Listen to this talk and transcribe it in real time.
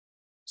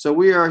So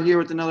we are here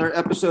with another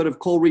episode of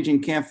Coal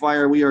Region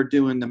Campfire. We are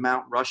doing the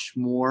Mount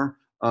Rushmore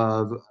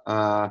of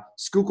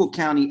Schuylkill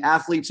County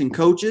athletes and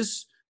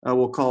coaches.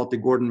 We'll call it the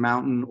Gordon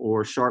Mountain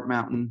or Sharp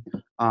Mountain.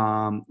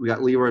 We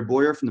got Leroy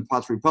Boyer from the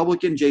Potts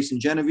Republican, Jason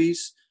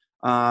Genovese.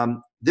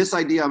 This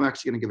idea, I'm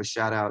actually going to give a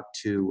shout out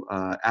to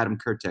Adam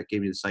Kurtek.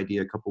 Gave me this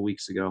idea a couple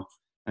weeks ago.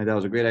 And that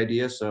was a great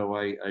idea. So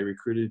I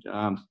recruited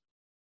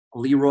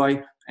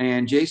Leroy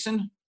and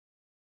Jason.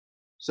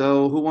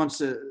 So who wants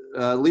to,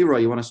 Leroy,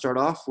 you want to start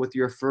off with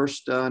your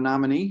first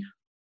nominee?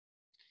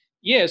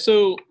 Yeah,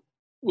 so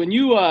when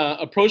you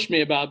approached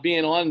me about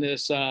being on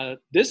this,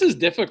 this is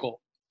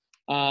difficult.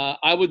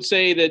 I would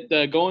say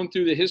that going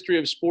through the history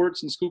of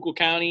sports in Schuylkill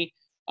County,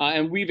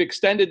 and we've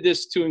extended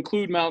this to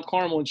include Mount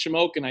Carmel and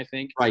Shamokin, I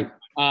think, right?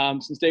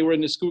 Since they were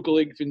in the Schuylkill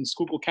League in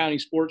Schuylkill County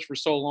sports for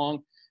so long.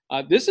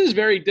 This is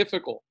very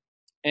difficult.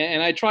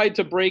 And I tried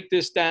to break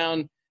this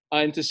down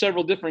into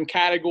several different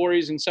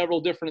categories and several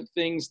different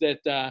things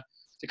that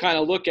to kind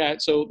of look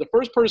at. So the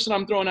first person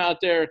I'm throwing out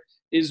there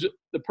is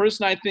the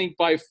person I think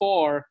by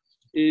far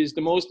is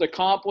the most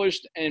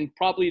accomplished and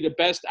probably the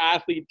best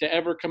athlete to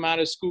ever come out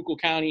of Schuylkill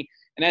County,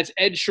 and that's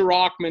Ed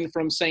Shirachman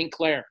from St.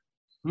 Clair.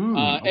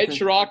 Okay. Ed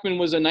Shirachman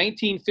was a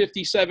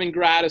 1957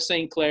 grad of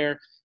St. Clair.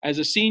 As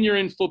a senior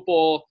in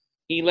football,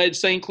 he led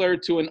St. Clair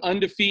to an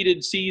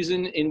undefeated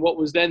season in what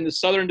was then the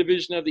Southern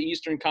Division of the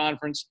Eastern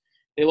Conference.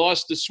 They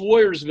lost to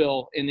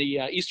Swoyersville in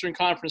the Eastern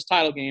Conference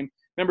title game.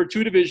 Remember,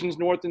 two divisions,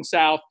 North and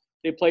South.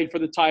 They played for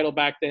the title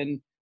back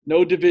then.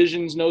 No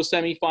divisions, no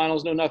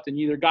semifinals, no nothing.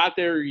 You either got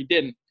there or you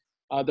didn't.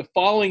 The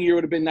following year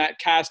would have been that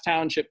Cass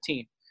Township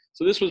team.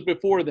 So this was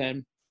before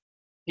then.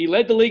 He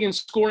led the league in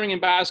scoring in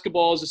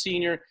basketball as a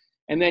senior,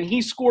 and then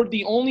he scored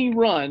the only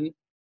run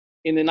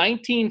in the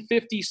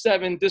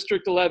 1957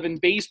 District 11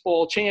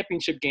 baseball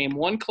championship game.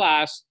 One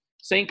class,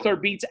 St. Clair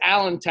beats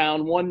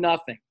Allentown 1-0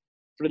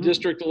 for the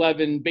District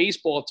 11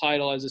 baseball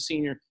title as a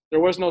senior. There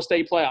was no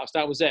state playoffs.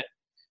 That was it.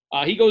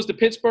 He goes to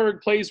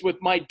Pittsburgh, plays with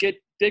Mike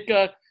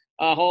Ditka,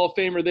 Hall of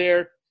Famer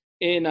there.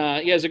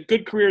 He has a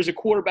good career as a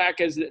quarterback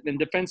and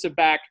defensive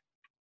back.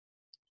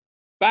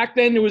 Back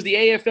then, there was the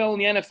AFL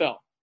and the NFL.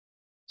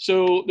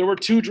 So there were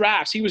two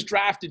drafts. He was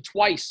drafted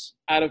twice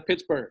out of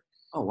Pittsburgh.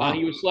 Oh, wow.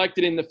 He was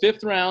selected in the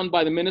 5th round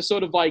by the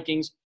Minnesota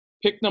Vikings,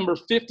 pick number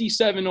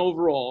 57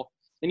 overall.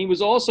 And he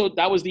was also –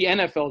 that was the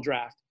NFL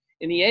draft.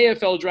 In the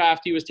AFL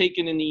draft, he was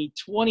taken in the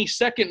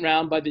 22nd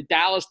round by the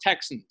Dallas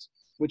Texans,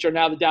 which are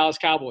now the Dallas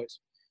Cowboys.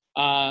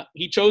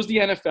 He chose the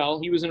NFL.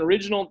 He was an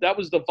original – that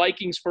was the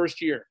Vikings'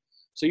 first year.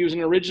 So he was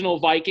an original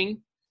Viking.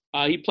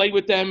 He played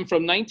with them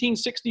from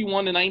 1961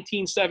 to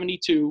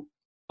 1972,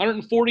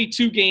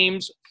 142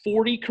 games,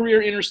 40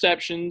 career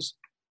interceptions,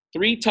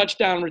 3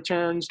 touchdown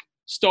returns,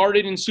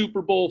 started in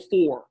Super Bowl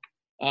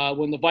IV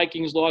when the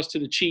Vikings lost to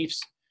the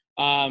Chiefs.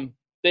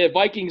 The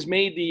Vikings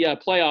made the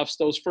playoffs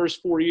those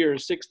first 4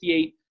 years,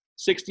 68,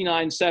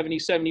 69, 70,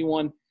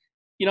 71.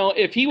 You know,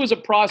 if he was a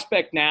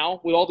prospect now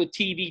with all the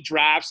TV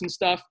drafts and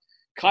stuff,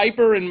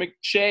 Kuiper and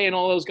McShay and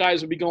all those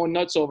guys would be going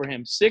nuts over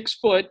him. 6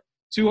 foot,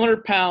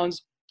 200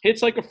 pounds,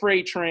 hits like a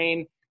freight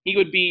train. He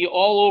would be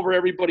all over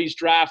everybody's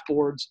draft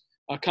boards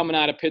coming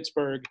out of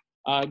Pittsburgh.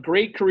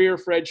 Great career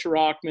for Ed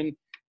Shirachman.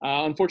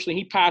 Unfortunately,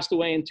 he passed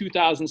away in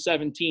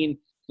 2017,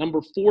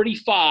 number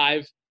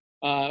 45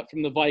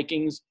 from the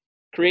Vikings.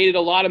 Created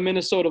a lot of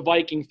Minnesota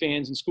Viking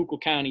fans in Schuylkill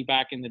County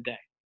back in the day.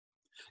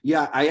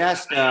 Yeah, I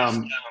asked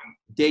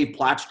Dave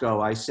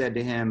Platchko, I said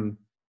to him,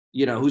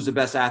 you know, who's the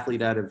best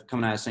athlete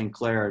coming out of St.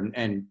 Clair?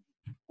 And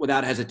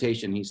without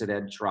hesitation, he said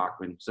Ed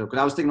Shirachman. So, because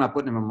I was thinking about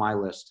putting him on my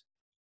list.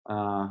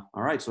 All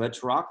right, so Ed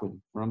Shirachman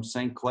from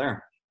St.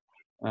 Clair.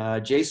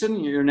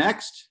 Jason, you're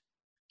next.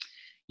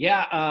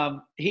 Yeah,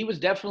 he was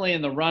definitely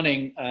in the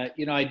running.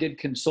 I did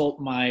consult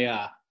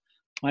my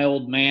my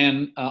old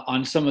man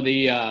on some of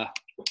the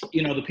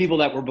the people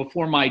that were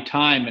before my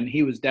time, and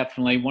he was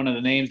definitely one of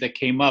the names that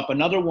came up.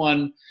 Another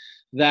one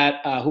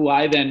that who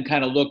I then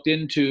kind of looked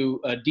into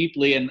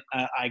deeply, and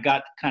I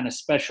got kind of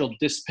special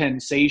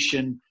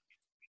dispensation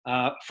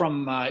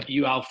from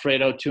you,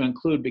 Alfredo, to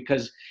include,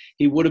 because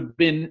he would have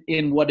been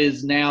in what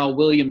is now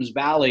Williams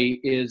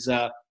Valley.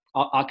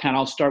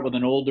 I'll start with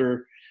an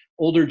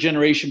older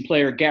generation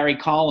player, Gary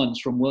Collins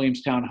from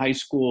Williamstown High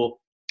School.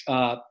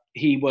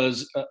 He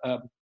was a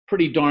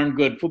pretty darn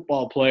good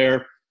football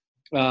player.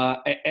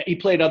 He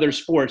played other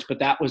sports, but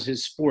that was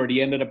his sport.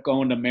 He ended up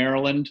going to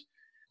Maryland.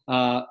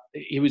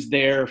 He was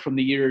there from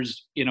the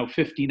years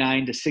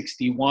 59 to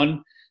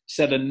 61,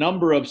 set a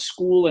number of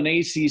school and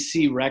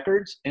ACC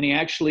records, and he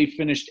actually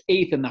finished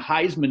 8th in the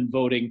Heisman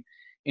voting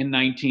in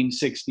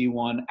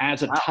 1961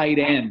 as a tight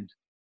end.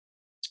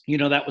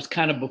 That was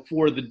kind of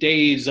before the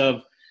days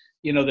of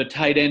the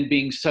tight end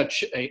being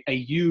such a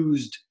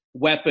used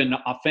weapon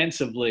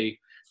offensively.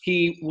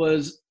 He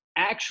was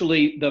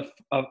actually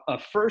a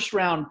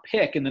first-round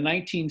pick in the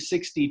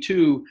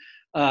 1962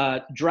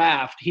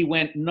 draft. He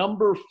went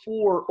number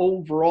 4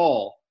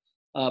 overall,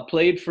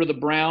 played for the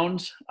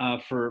Browns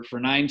for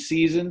 9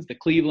 seasons, the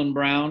Cleveland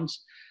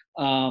Browns,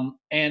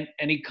 and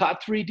he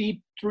caught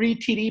 3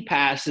 TD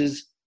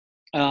passes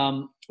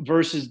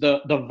versus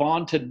the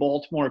vaunted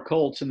Baltimore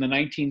Colts in the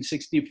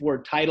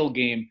 1964 title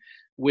game,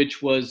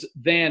 which was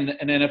then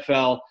an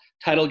NFL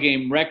title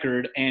game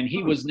record, and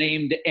he was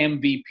named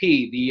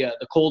MVP.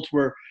 The Colts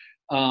were,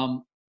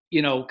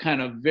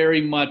 kind of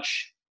very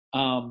much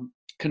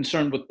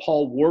concerned with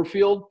Paul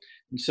Warfield,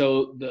 and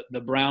so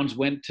the Browns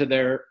went to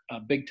their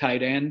big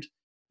tight end.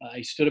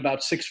 He stood about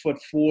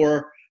 6'4",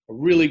 a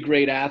really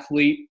great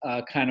athlete,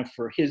 kind of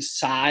for his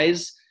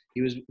size.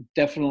 He was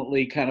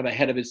definitely kind of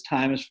ahead of his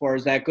time as far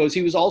as that goes.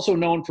 He was also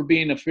known for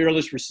being a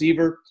fearless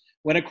receiver,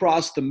 went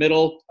across the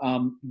middle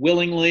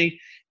willingly,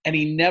 and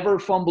he never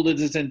fumbled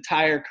his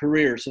entire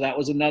career. So that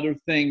was another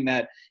thing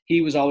that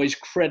he was always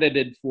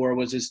credited for,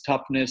 was his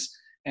toughness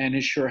and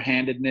his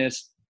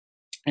sure-handedness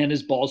and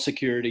his ball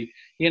security.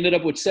 He ended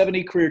up with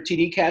 70 career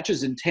TD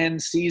catches in 10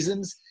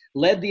 seasons,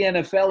 led the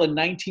NFL in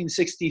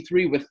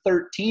 1963 with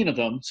 13 of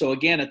them. So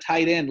again, a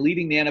tight end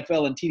leading the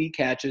NFL in TD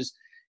catches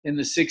in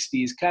the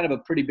 60s, kind of a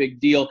pretty big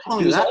deal. How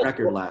long did that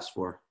record last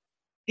for?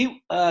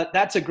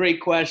 That's a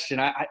great question.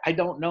 I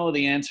don't know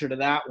the answer to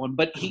that one,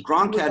 but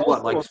Gronk had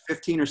what, like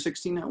 15 or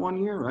 16 that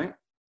one year, right?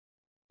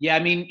 Yeah, I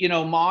mean,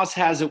 Moss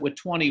has it with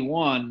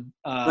 21.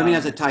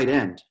 As a tight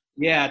end.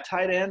 Yeah,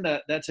 tight end.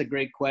 That's a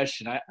great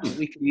question.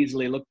 We could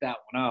easily look that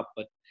one up,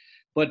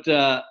 but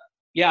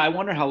yeah, I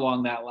wonder how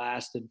long that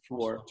lasted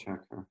for.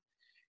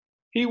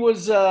 He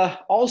was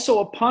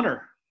also a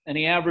punter, and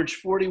he averaged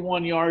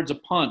 41 yards a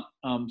punt.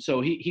 So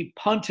he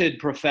punted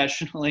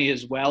professionally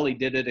as well. He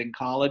did it in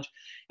college.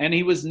 And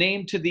he was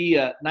named to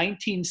the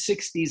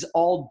 1960s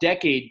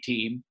All-Decade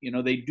team.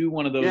 They do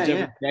one of those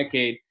every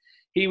decade.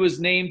 He was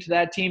named to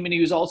that team, and he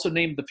was also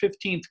named the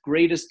 15th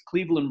greatest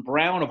Cleveland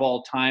Brown of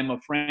all time, a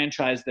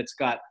franchise that's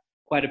got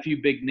quite a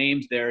few big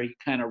names there. He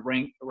kind of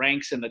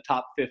ranks in the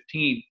top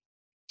 15.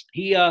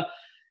 He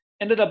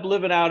ended up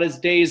living out his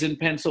days in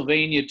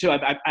Pennsylvania too.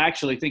 I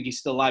actually think he's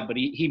still alive, but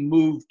he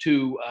moved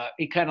to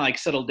he kind of like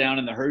settled down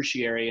in the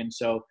Hershey area, and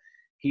so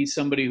he's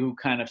somebody who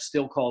kind of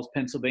still calls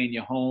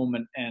Pennsylvania home,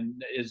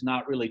 and is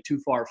not really too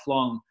far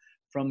flung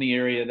from the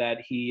area that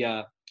he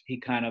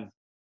kind of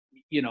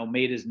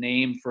made his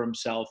name for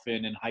himself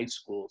in high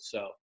school.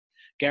 So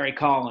Gary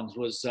Collins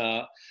was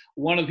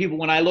one of the people.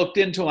 When I looked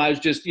into him, I was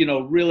just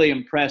really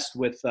impressed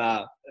with.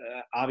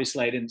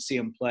 Obviously, I didn't see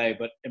him play,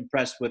 but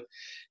impressed with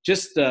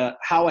just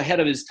how ahead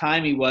of his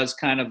time he was,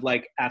 kind of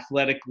like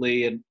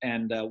athletically,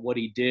 and what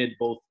he did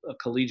both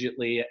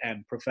collegiately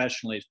and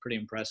professionally is pretty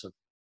impressive.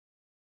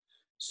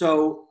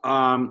 So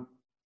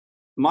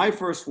my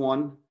first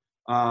one,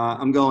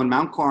 I'm going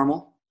Mount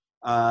Carmel.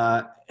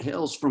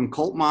 Hails from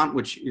Coltmont,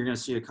 which you're going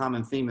to see a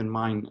common theme in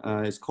mine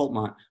is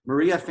Coltmont.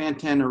 Maria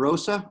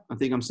Fontanarosa, I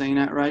think I'm saying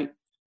that right.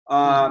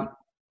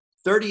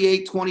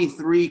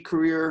 38-23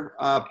 career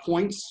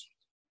points.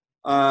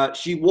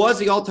 She was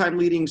the all-time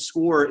leading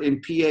scorer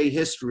in PA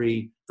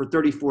history for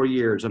 34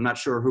 years. I'm not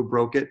sure who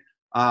broke it.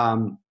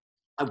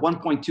 At one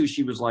point, too,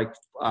 she was like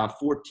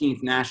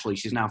 14th nationally.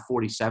 She's now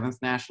 47th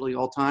nationally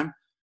all-time,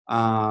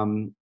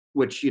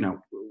 which,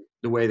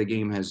 the way the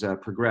game has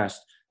progressed.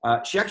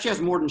 She actually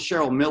has more than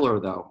Cheryl Miller,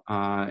 though.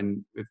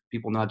 And if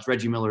people know, it's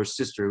Reggie Miller's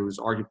sister, who's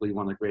arguably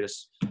one of the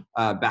greatest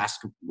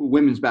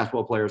women's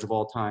basketball players of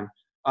all time.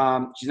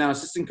 She's now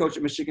assistant coach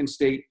at Michigan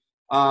State.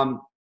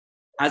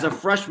 As a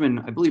freshman,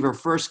 I believe her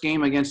first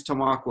game against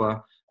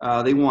Tamaqua,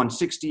 they won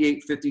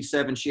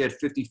 68-57. She had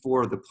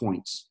 54 of the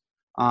points.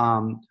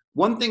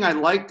 One thing I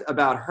liked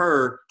about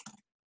her,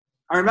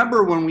 I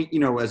remember when we,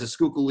 as a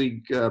Schuylkill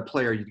League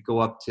player, you'd go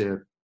up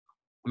to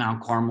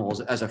Mount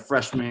Carmel as a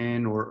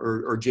freshman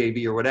or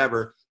JV or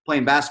whatever,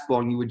 playing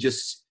basketball, and you would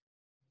just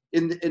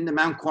in the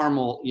Mount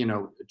Carmel,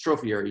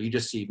 trophy area, you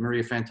just see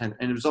Maria Fontana,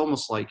 and it was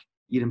almost like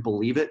you didn't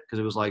believe it, because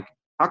it was like,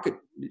 how could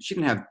she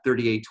didn't have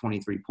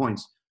 38-23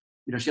 points?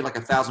 She had like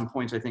 1,000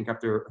 points, I think,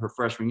 after her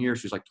freshman year.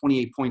 She was like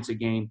 28 points a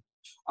game,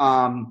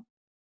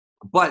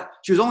 but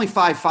she was only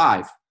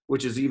 5'5",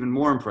 which is even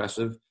more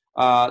impressive.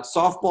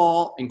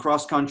 Softball and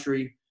cross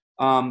country.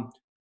 One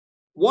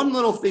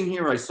little thing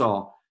here I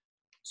saw.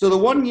 So the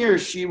one year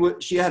she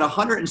had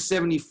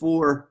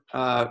 174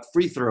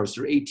 free throws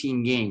through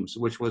 18 games,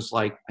 which was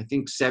like, I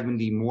think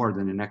 70 more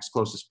than the next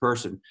closest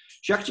person.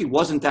 She actually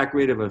wasn't that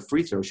great of a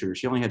free throw shooter.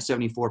 She only had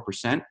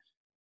 74%.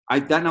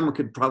 That number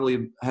could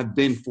probably have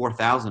been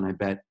 4,000, I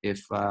bet,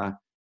 if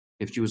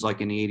she was like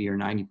in the 80 or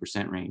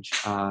 90% range.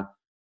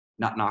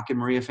 Not knocking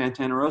Maria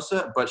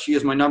Fontanarosa, but she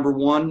is my number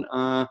one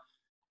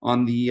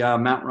on the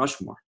Mount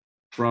Rushmore.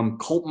 From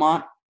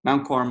Coltmont,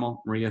 Mount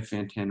Carmel, Maria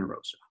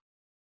Fontanarosa.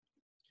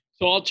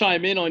 So I'll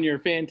chime in on your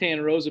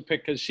Fontanarosa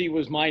pick, because she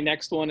was my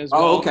next one as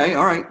well. Oh, okay.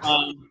 All right.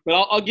 But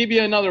I'll give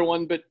you another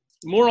one, but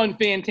more on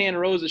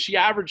Fontanarosa. She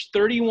averaged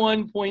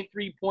 31.3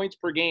 points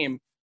per game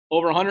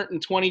over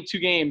 122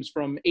 games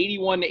from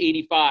 81 to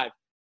 85.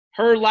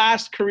 Her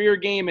last career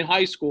game in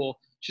high school,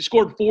 she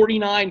scored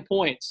 49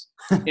 points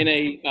in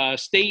a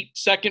state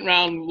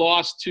second-round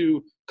loss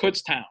to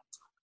Kutztown.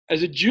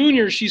 As a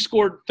junior, she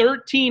scored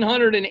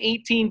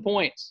 1,318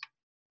 points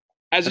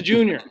as a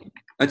junior.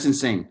 That's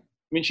insane.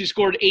 I mean, she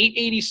scored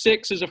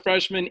 886 as a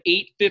freshman,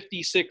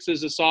 856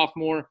 as a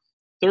sophomore,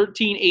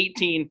 13,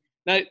 18.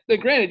 Now,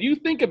 granted, you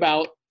think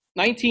about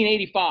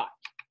 1985,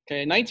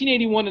 okay,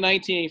 1981 to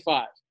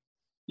 1985.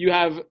 You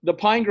have the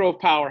Pine Grove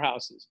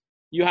powerhouses.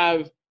 You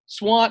have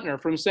Swantner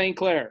from St.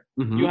 Clair.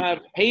 Mm-hmm. You have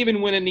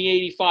Haven winning the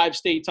 85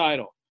 state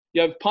title.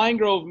 You have Pine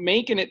Grove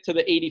making it to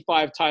the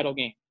 85 title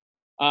game.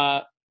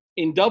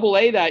 In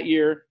Double-A that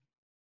year,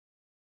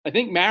 I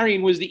think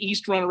Marion was the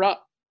East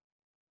runner-up.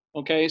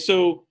 Okay,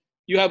 so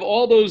you have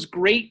all those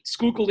great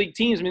Schuylkill League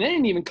teams. I mean, they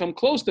didn't even come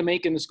close to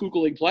making the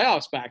Schuylkill League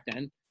playoffs back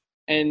then.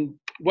 And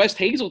West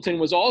Hazelton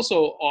was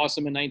also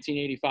awesome in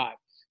 1985.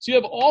 So you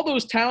have all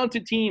those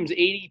talented teams,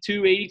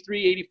 82,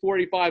 83, 84,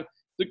 85.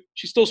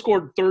 She still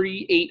scored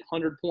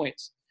 3,800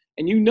 points.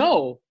 And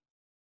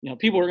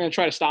people are going to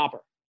try to stop her.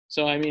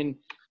 So, I mean.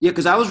 Yeah,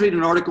 because I was reading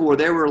an article where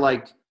they were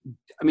like,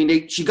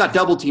 she got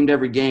double teamed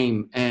every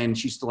game, and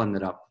she still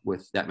ended up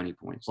with that many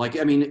points.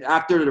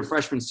 After the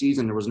freshman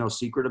season, there was no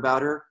secret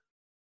about her,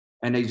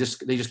 and they just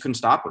couldn't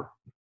stop her.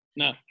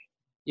 No.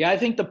 Yeah, I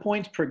think the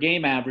points per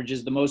game average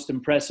is the most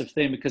impressive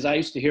thing, because I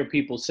used to hear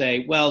people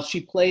say, well, she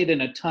played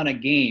in a ton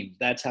of games.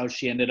 That's how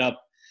she ended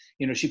up.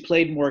 She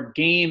played more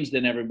games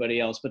than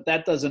everybody else, but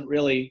that doesn't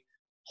really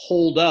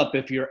hold up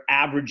if you're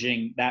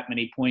averaging that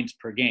many points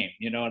per game.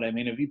 You know what I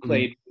mean? If you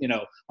played,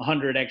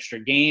 100 extra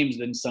games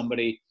than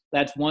somebody,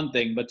 that's one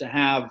thing. But to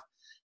have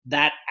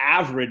that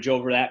average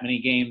over that many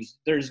games,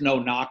 there's no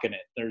knocking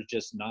it. There's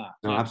just not.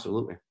 No,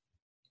 absolutely.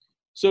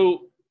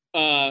 So,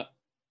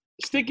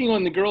 sticking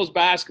on the girls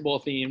basketball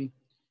theme,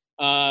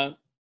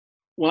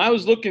 when I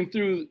was looking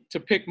through to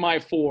pick my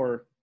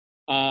four,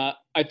 I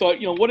thought,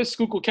 what is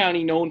Schuylkill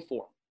County known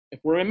for? If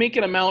we're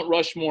making a Mount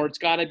Rushmore, it's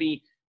got to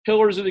be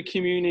pillars of the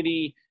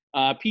community,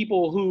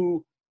 people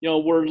who,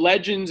 were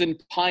legends and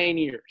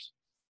pioneers.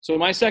 So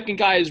my second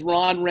guy is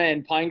Ron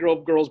Wren, Pine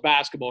Grove girls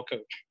basketball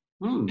coach.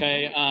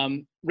 Okay.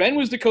 Wren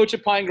was the coach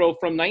at Pine Grove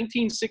from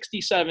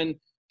 1967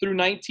 through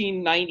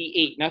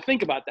 1998. Now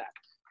think about that.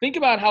 Think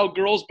about how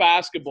girls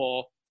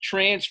basketball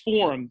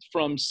transformed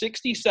from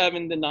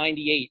 67 to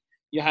 98.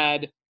 You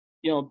had,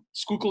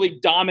 Schuylkill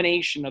League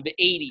domination of the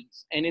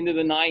 80s and into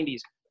the 90s.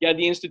 You had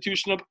the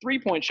institution of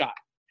three-point shot.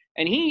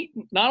 And he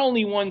not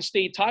only won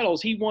state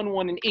titles, he won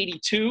one in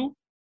 82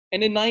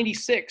 and in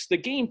 96. The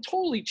game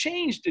totally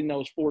changed in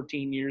those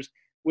 14 years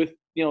with,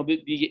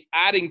 the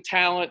adding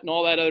talent and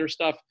all that other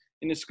stuff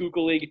in the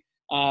Schuylkill League.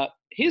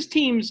 His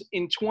teams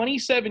in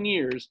 27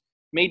 years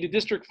made the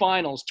district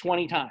finals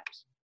 20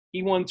 times.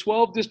 He won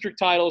 12 district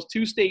titles,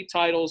 2 state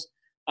titles.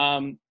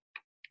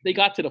 They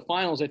got to the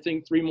finals, I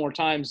think, 3 more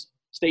times,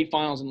 state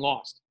finals, and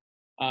lost.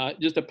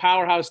 Just a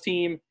powerhouse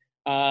team.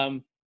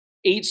 8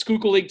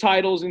 Schuylkill League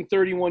titles in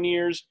 31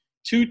 years,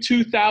 2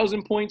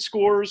 2,000-point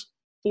scorers,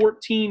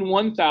 14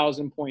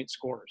 1,000-point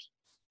scorers.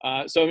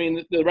 So,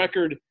 the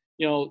record,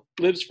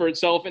 lives for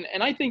itself.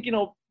 And I think,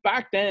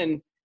 back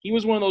then, he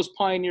was one of those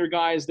pioneer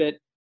guys that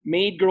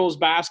made girls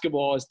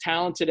basketball as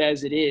talented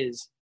as it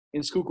is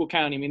in Schuylkill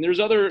County. There's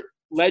other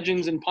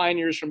legends and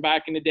pioneers from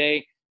back in the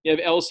day. You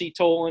have Elsie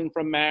Tolan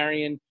from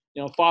Marion.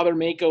 Father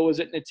Mako was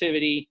at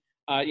Nativity.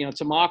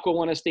 Tamaqua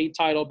won a state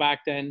title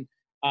back then.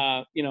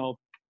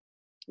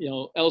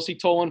 Elsie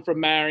Tolan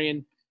from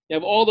Marion. You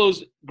have all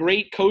those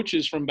great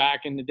coaches from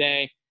back in the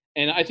day.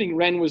 And I think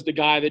Wren was the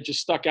guy that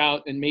just stuck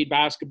out and made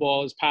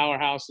basketball as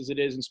powerhouse as it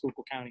is in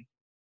Schuylkill County.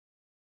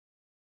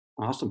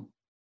 Awesome.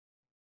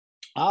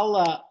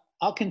 I'll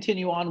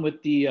continue on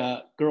with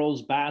the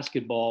girls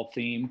basketball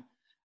theme.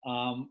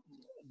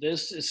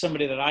 This is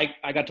somebody that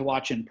I got to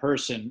watch in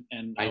person,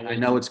 and I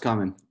know it's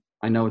coming.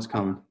 I was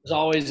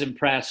always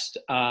impressed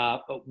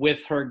with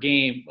her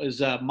game. It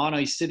was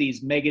Monoy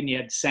City's Megan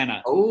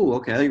Yedsena. Oh,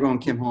 okay. You're going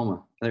Kim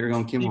Homa.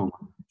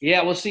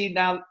 Yeah, well, see,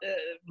 now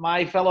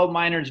my fellow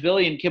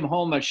Minersvillian, Kim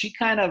Homa, she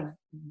kind of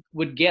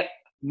would get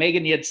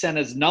Megan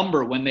Yedsena's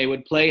number when they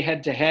would play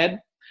head-to-head.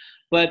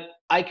 But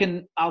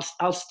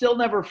I'll still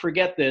never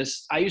forget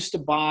this. I used to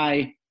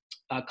buy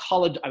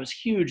college. I was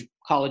a huge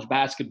college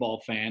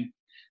basketball fan.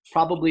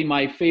 Probably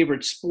my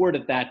favorite sport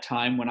at that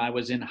time when I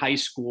was in high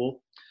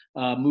school,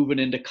 moving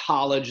into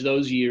college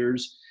those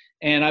years.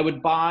 And I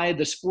would buy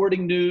the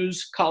Sporting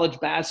News college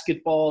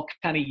basketball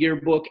kind of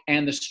yearbook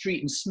and the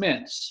Street and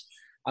Smiths.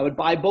 I would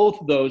buy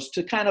both of those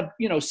to kind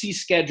of, see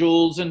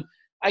schedules, and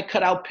I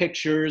cut out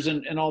pictures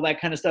and all that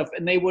kind of stuff.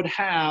 And they would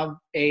have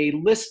a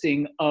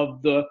listing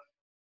of the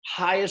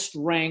highest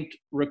ranked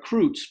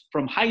recruits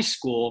from high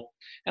school.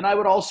 And I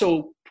would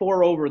also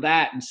pore over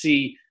that and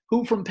see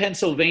who from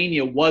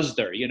Pennsylvania was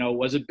there.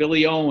 Was it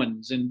Billy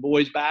Owens in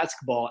boys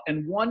basketball?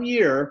 And one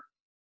year,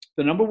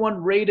 the number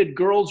 1 rated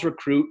girls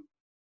recruit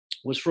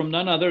was from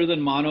none other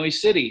than Monoy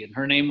City, and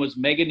her name was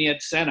Megan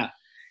Yedsena.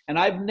 And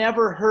I've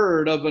never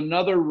heard of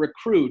another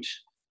recruit,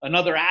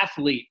 another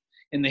athlete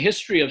in the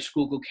history of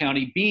Schuylkill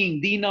County being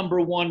the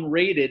number 1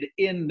 rated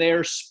in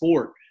their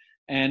sport.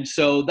 And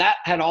so that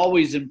had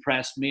always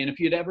impressed me. And if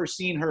you'd ever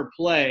seen her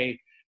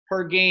play,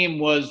 her game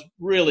was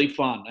really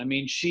fun.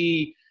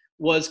 She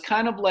was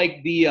kind of like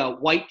the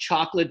white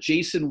chocolate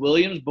Jason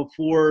Williams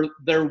before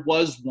there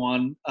was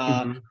one.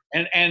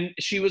 And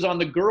she was on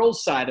the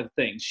girls' side of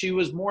things. She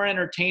was more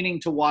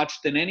entertaining to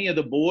watch than any of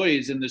the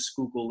boys in the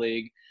Schuylkill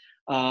League.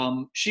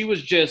 She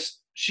was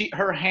just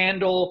her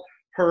handle,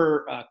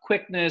 her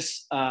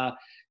quickness.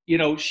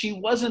 She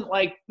wasn't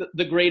like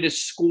the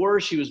greatest scorer.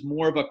 She was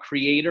more of a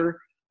creator,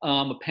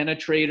 a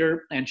penetrator,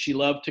 and she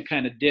loved to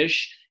kind of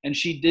dish. And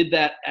she did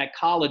that at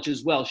college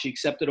as well. She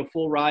accepted a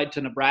full ride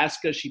to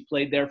Nebraska. She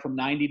played there from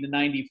 90 to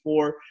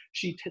 94.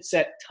 She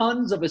set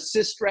tons of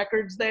assist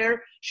records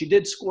there. She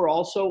did score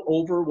also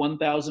over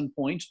 1,000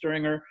 points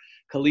during her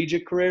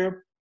collegiate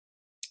career.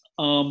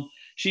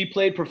 She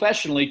played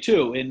professionally,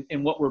 too,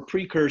 in what were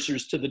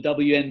precursors to the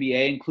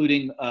WNBA,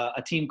 including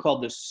a team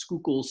called the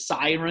Schuylkill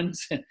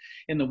Sirens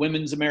in the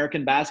Women's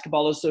American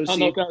Basketball Association.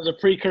 I don't know if that was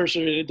a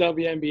precursor to the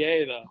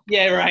WNBA, though.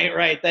 Yeah,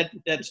 right.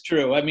 That's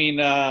true. I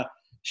mean,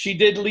 she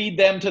did lead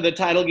them to the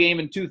title game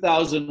in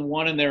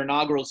 2001 in their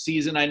inaugural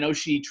season. I know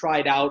she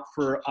tried out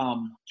for,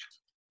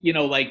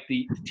 like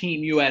the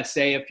Team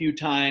USA a few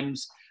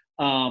times.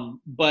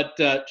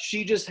 But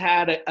she just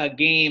had a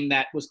game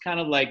that was kind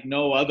of like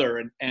no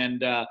other.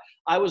 And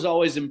I was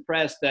always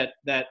impressed that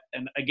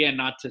and again,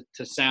 not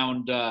to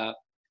sound,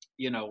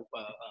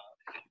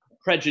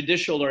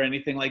 prejudicial or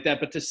anything like that,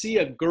 but to see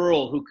a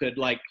girl who could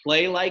like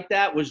play like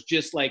that was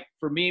just like,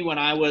 for me, when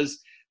I was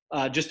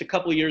just a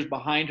couple of years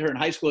behind her in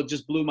high school, it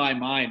just blew my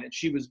mind. And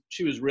she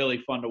was really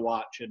fun to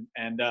watch.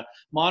 And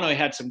Monoy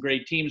had some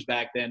great teams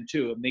back then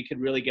too. And they could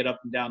really get up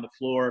and down the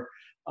floor.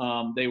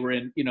 They were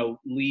in,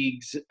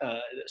 leagues,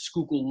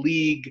 Schuylkill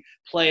League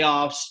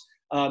playoffs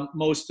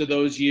most of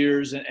those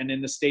years, and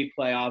in the state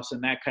playoffs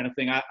and that kind of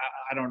thing. I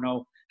don't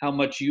know how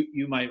much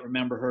you might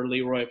remember her,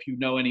 Leroy, if you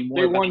know any more.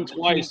 They won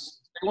twice.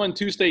 They won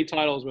 2 state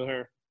titles with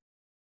her.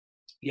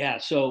 Yeah,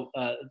 so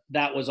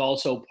that was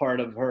also part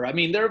of her. I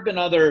mean, there have been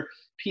other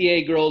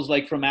PA girls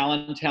like from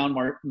Allentown.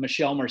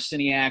 Michelle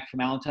Marciniak from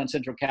Allentown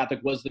Central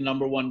Catholic was the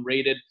 #1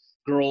 rated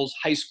girls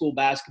high school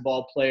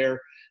basketball player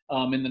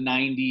in the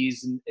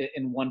 90s and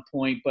in one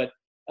point. But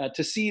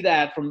to see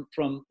that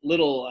from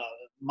little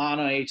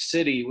Mono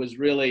City was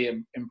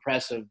really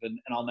impressive, and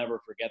I'll never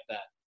forget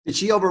that. Did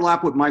she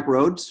overlap with Mike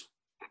Rhodes?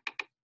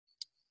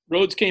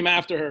 Rhodes came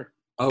after her.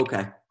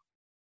 Okay.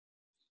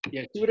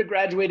 Yeah, she would have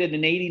graduated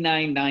in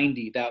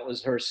 89-90. That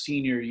was her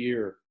senior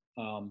year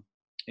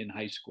in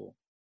high school.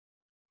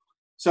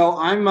 So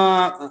I'm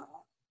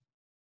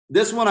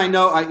this one I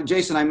know.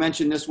 Jason, I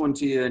mentioned this one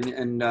to you,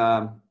 and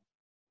I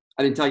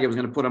didn't tell you I was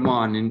going to put him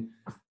on.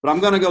 But I'm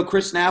going to go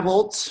Chris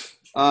Nabholz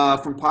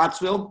from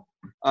Pottsville,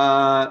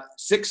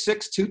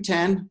 6'6",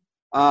 210.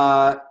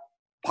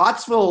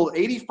 Pottsville,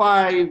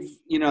 85,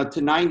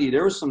 to 90.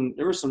 There were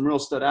some real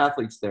stud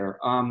athletes there.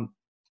 I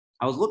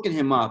was looking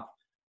him up.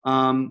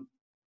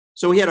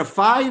 So he had a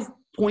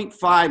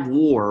 5.5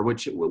 WAR,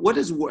 which what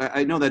is?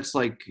 I know that's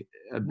like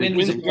a big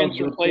wins against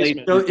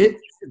replacement. So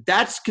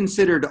that's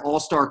considered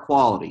all-star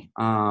quality.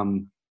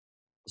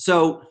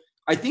 So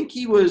I think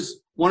he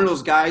was one of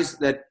those guys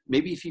that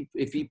maybe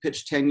if he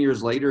pitched 10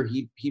 years later,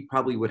 he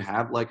probably would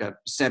have like a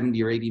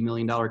 $70 or $80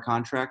 million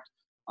contract.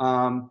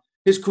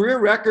 His career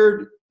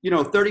record,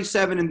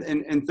 37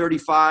 and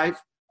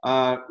 35,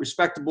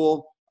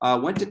 respectable.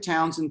 Went to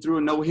Townsend, threw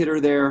a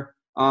no-hitter there.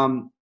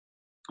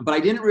 But I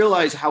didn't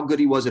realize how good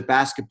he was at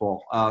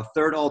basketball.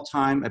 Third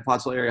all-time at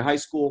Pottsville Area High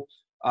School,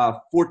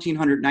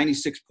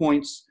 1,496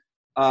 points.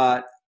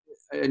 I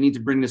need to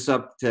bring this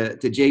up to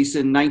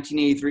Jason.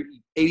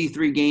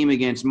 1983 game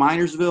against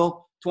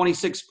Minersville,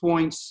 26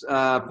 points.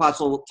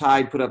 Pottsville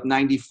Tide put up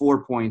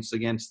 94 points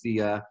against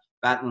the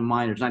Battling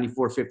Miners,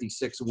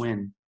 94-56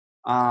 win.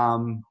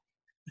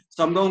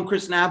 So I'm going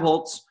Chris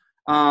Nabholz.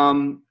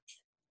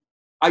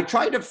 I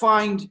tried to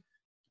find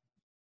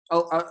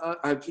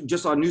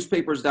just on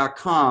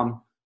newspapers.com,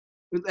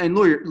 and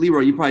Leroy,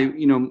 you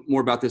probably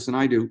more about this than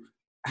I do.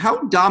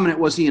 How dominant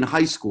was he in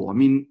high school? I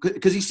mean,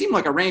 because he seemed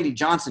like a Randy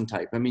Johnson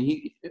type. I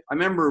mean, I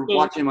remember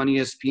watching him on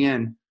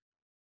ESPN.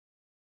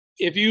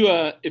 If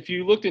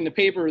you looked in the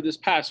paper this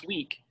past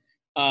week,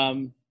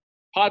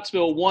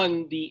 Pottsville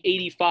won the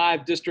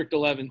 85 District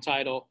 11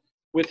 title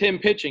with him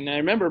pitching. Now, I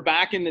remember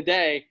back in the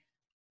day,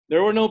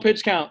 there were no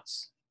pitch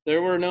counts.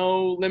 There were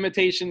no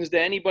limitations to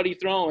anybody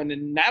throwing.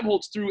 And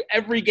Nabholz threw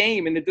every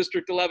game in the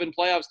District 11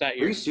 playoffs that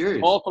year. Are you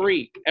serious? All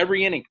 3,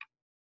 every inning.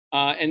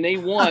 And they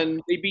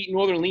won. They beat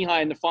Northern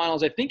Lehigh in the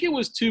finals. I think it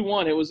was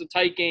 2-1. It was a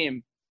tight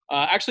game.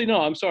 Actually,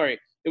 no, I'm sorry.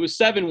 It was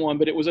 7-1,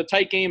 but it was a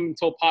tight game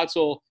until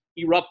Pottsville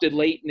erupted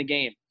late in the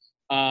game.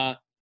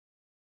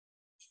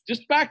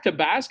 Just back to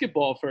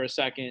basketball for a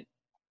second.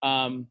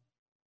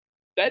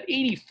 That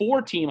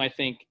 84 team, I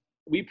think,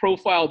 we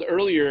profiled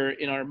earlier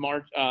in our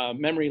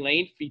Memory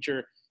Lane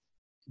feature.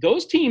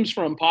 Those teams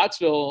from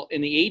Pottsville in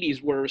the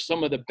 80s were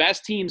some of the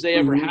best teams they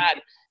ever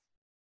had.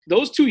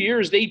 Those 2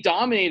 years, they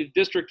dominated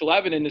District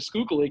 11 in the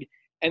Schuylkill League,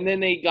 and then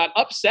they got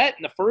upset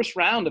in the first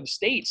round of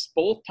states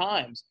both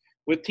times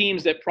with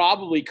teams that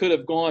probably could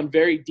have gone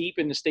very deep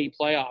in the state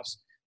playoffs.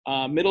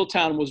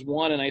 Middletown was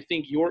one, and I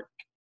think York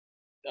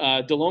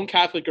DeLone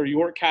Catholic or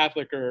York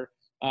Catholic or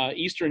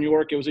Eastern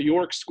York. It was a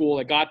York school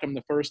that got them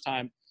the first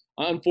time.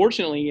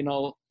 Unfortunately,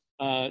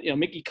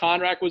 Mickey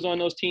Conrack was on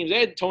those teams. They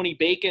had Tony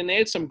Bacon. They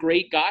had some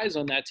great guys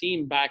on that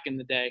team back in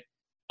the day.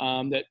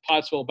 That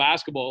Pottsville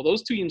basketball.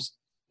 Those teams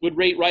would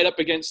rate right up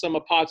against some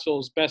of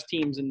Pottsville's best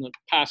teams in the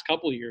past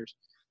couple of years.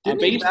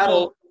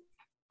 Baseball.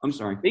 I'm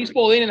sorry.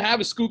 Baseball. They didn't have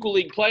a Schuylkill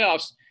League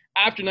playoffs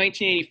after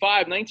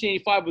 1985.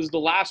 1985 was the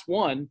last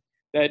one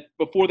that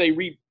before they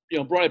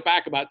brought it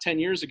back about 10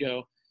 years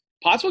ago.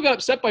 Pottsville got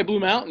upset by Blue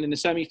Mountain in the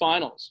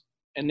semifinals,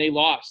 and they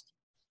lost.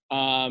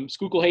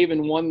 Schuylkill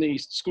Haven won the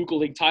Schuylkill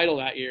League title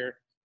that year,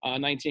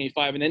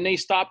 1985, and then they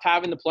stopped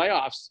having the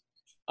playoffs.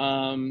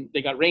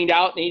 They got rained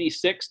out in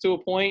 86 to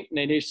a point, and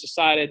they just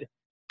decided,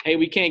 hey,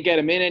 we can't get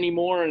them in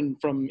anymore. And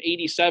from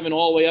 87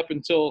 all the way up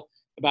until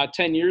about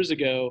 10 years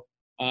ago,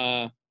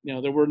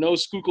 there were no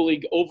Schuylkill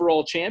League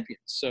overall champions.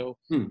 So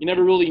you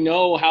never really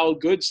know how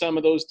good some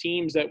of those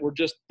teams that were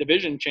just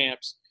division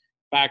champs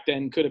back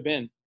then could have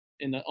been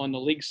on the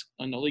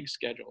league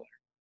schedule there.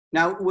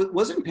 Now,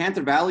 wasn't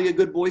Panther Valley a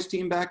good boys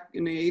team back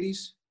in the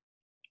 80s?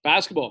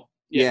 Basketball.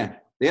 Yeah.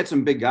 They had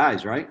some big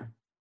guys, right?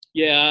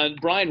 Yeah,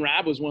 Brian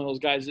Rabb was one of those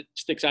guys that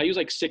sticks out. He was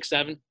like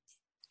 6'7".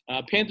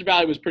 Panther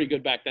Valley was pretty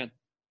good back then.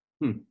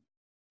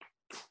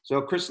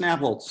 So Chris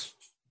Snapholtz,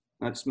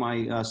 that's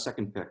my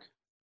second pick.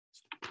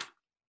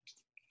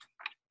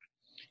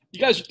 You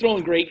guys are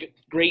throwing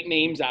great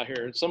names out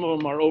here. Some of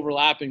them are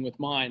overlapping with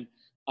mine.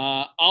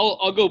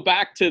 I'll go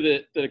back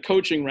to the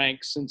coaching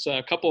ranks since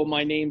a couple of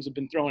my names have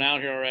been thrown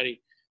out here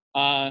already.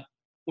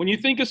 When you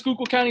think of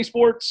Schuylkill County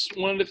sports,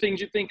 one of the things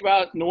you think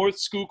about North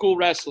Schuylkill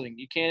Wrestling.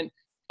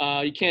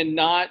 You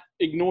cannot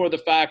ignore the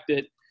fact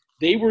that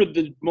they were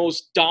the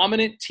most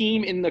dominant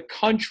team in the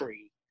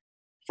country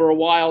for a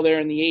while there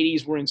in the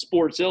 80s. Were in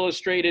Sports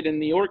Illustrated,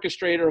 and the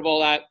orchestrator of all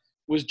that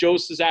was Joe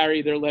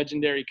Cesari, their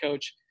legendary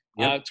coach.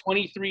 Yep.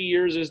 23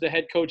 years as the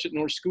head coach at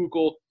North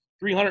Schuylkill,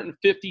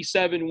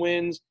 357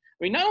 wins.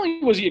 I mean, not only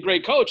was he a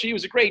great coach, he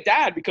was a great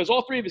dad because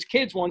all three of his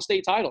kids won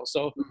state titles.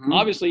 So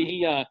obviously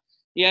he had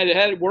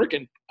it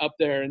working up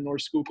there in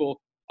North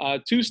Schuylkill.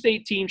 2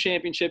 state team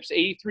championships,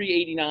 83,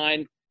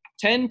 89,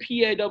 10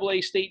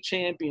 PAAA state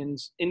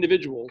champions,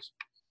 individuals,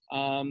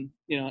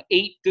 8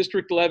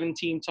 District 11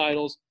 team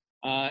titles.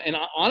 And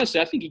honestly,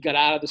 I think he got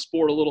out of the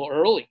sport a little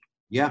early.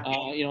 Yeah.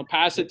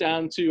 Pass it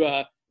down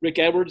to Rick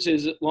Edwards,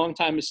 his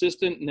longtime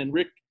assistant, and then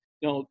Rick,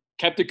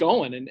 kept it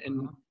going. And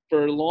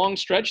for a long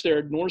stretch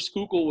there, North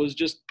Schuylkill was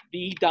just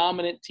the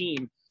dominant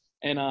team.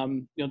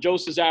 And, Joe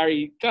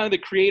Cesari, kind of the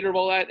creator of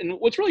all that. And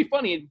what's really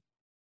funny,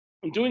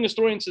 I'm doing a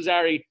story on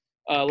Cesari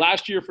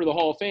last year for the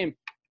Hall of Fame.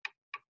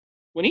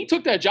 When he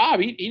took that job,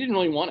 he didn't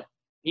really want it.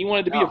 He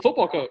wanted to be a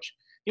football coach.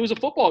 He was a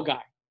football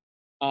guy.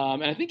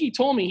 And I think he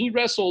told me he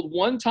wrestled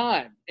one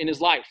time in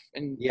his life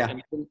and he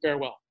didn't fare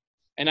well.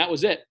 And that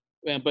was it.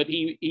 But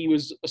he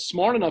was a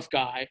smart enough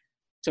guy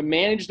to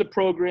manage the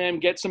program,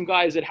 get some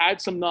guys that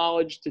had some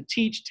knowledge to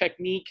teach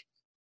technique,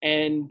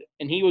 and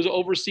he was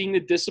overseeing the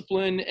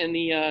discipline and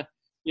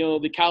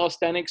the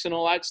calisthenics and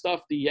all that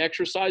stuff, the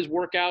exercise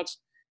workouts,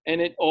 and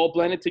it all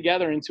blended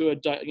together into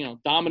a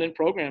dominant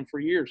program for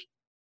years.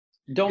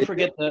 Don't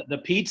forget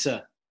the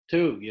pizza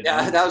too.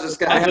 Yeah, that was just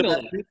guy.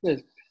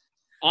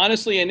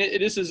 Honestly, and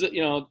this is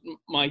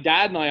my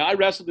dad and I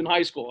wrestled in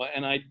high school,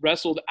 and I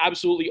wrestled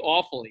absolutely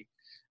awfully.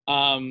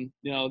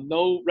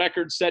 No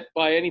record set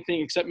by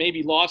anything except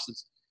maybe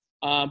losses.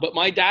 But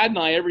my dad and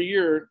I, every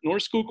year,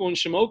 North Schuylkill and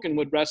Shamokin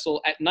would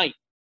wrestle at night.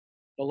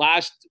 The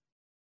last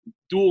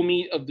dual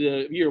meet of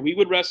the year, we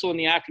would wrestle in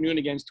the afternoon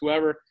against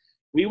whoever.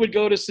 We would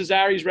go to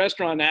Cesari's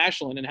restaurant in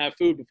Ashland and have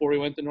food before we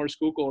went to North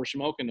Schuylkill or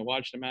Shamokin to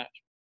watch the match.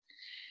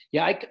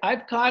 Yeah,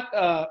 I've caught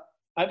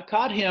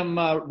him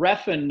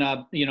reffing,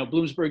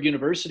 Bloomsburg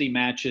University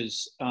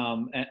matches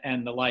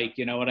and the like.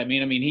 You know what I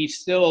mean? I mean, he's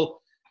still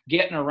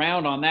getting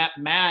around on that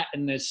mat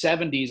in the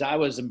 70s. I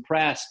was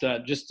impressed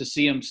just to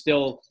see him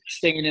still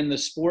staying in the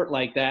sport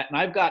like that. And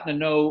I've gotten to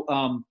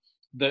know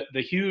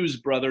the Hughes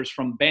brothers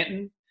from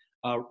Benton,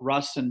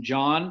 Russ and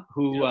John,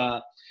 who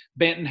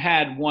Benton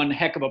had one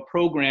heck of a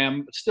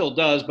program, still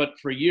does, but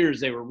for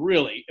years they were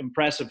really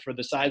impressive for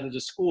the size of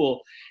the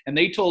school. And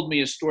they told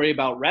me a story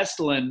about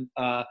wrestling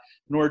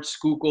North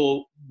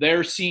Schuylkill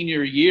their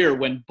senior year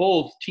when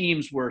both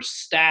teams were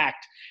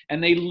stacked.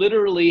 And they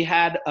literally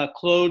had a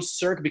closed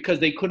circuit because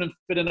they couldn't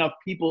fit enough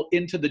people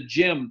into the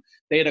gym.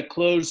 They had a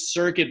closed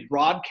circuit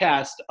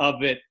broadcast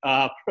of it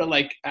for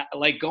like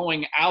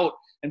going out,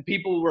 and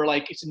people were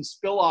like in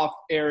spill-off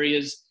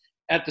areas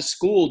at the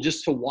school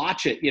just to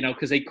watch it,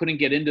 because they couldn't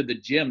get into the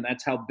gym.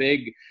 That's how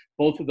big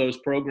both of those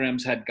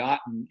programs had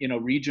gotten,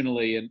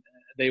 regionally, and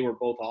they were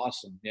both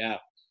awesome. Yeah.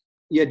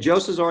 Yeah, Joe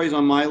Cesari's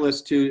on my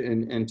list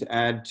too, and to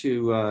add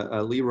to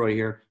Leroy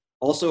here,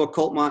 also a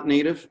Coltmont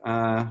native.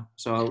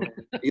 So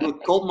you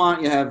look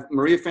Coltmont, you have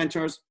Maria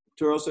Fantoroso,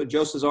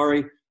 Joe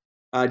Cesari,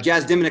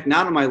 Jazz Diminick,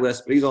 not on my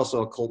list, but he's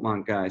also a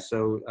Coltmont guy.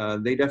 So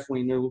they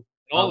definitely knew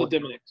all the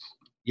Diminicks.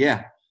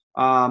 Yeah.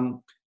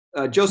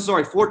 Joe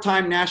Cesari,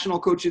 4-time National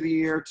Coach of the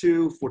Year,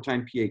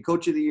 4-time PA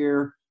Coach of the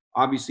Year,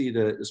 obviously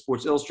the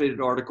Sports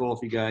Illustrated article,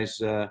 if you guys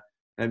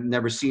have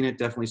never seen it,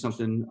 definitely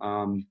something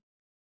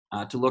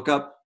to look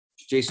up.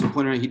 Jason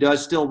Pointer, he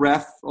does still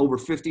ref over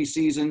 50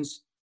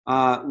 seasons. He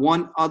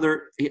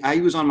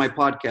was on my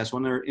podcast,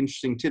 one other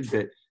interesting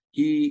tidbit.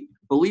 He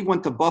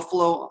went to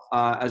Buffalo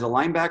as a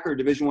linebacker,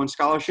 Division I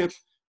scholarship.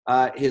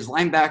 His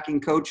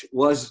linebacking coach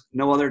was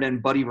no other than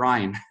Buddy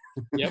Ryan.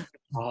 Yep.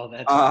 Oh,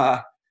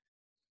 that's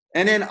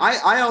and then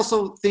I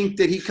also think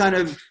that he kind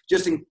of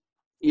just,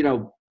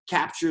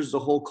 captures the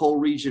whole Cole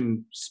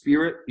region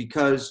spirit,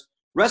 because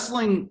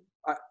wrestling,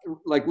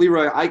 like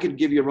Leroy, I could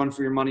give you a run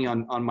for your money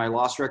on my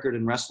loss record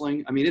in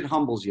wrestling. I mean, it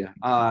humbles you.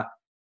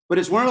 But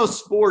it's one of those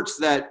sports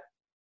that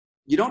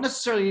you don't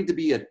necessarily need to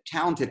be a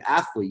talented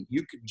athlete.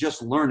 You could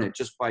just learn it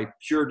just by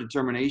pure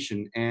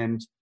determination.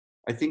 And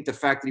I think the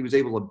fact that he was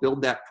able to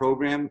build that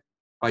program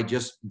by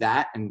just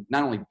that, and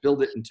not only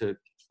build it into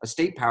a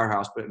state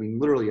powerhouse, but I mean,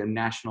 literally a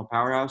national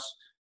powerhouse.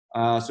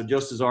 So Joe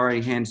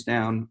Cesare, hands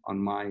down on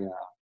my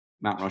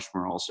Mount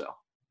Rushmore also.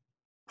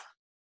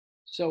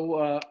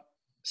 So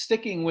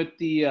sticking with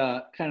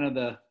the kind of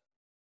the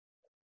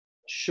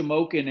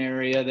Shamokin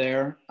area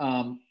there,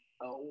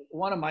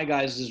 one of my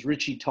guys is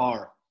Richie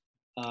Tarr.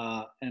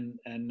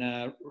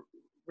 And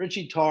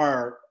Richie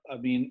Tarr, I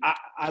mean,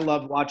 I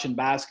love watching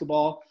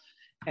basketball,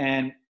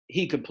 and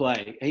he could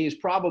play. He's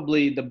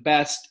probably the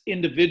best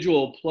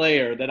individual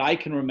player that I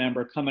can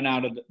remember coming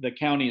out of the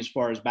county as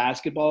far as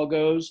basketball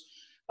goes.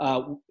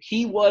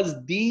 He was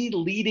the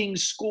leading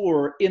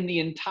scorer in the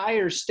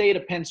entire state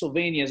of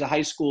Pennsylvania as a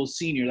high school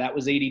senior. That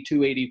was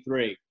 82,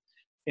 83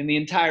 in the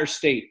entire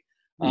state.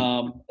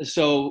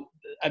 So,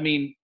 I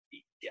mean,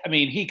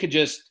 he could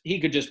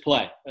just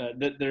play.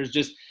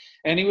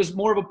 And he was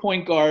more of a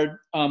point guard,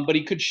 but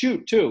he could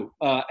shoot too.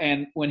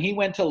 And when he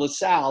went to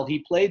LaSalle,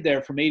 he played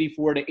there from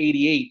 84 to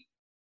 88.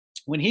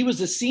 When he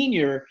was a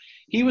senior,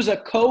 he was a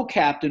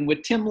co-captain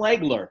with Tim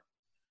Legler.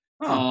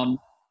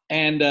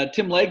 And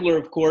Tim Legler,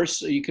 of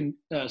course, you can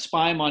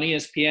spy him on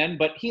ESPN,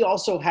 but he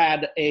also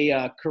had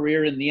a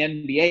career in the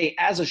NBA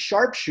as a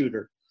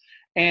sharpshooter.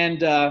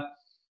 And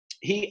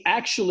he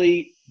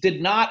actually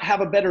did not have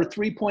a better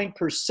three-point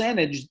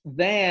percentage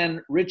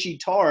than Richie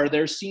Tarr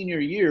their senior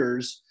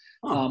years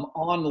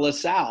on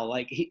LaSalle.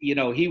 Like,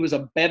 he was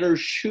a better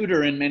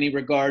shooter in many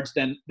regards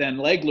than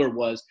Legler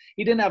was.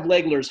 He didn't have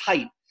Legler's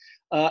height.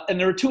 And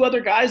there were two other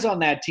guys on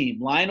that team,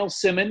 Lionel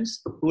Simmons,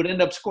 who would end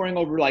up scoring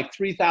over like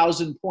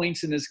 3,000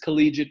 points in his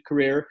collegiate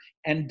career,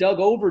 and Doug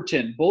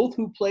Overton, both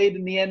who played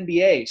in the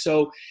NBA.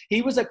 So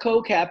he was a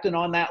co-captain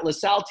on that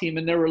LaSalle team,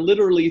 and there were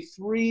literally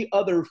three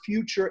other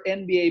future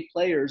NBA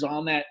players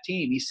on that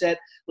team. He set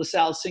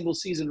LaSalle's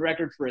single-season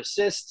record for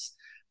assists.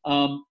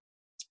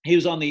 He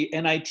was on the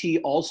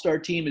NIT All-Star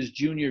team his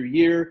junior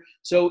year.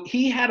 So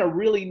he had a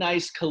really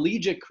nice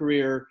collegiate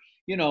career,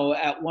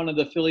 at one of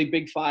the Philly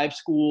Big Five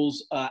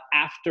schools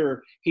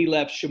after he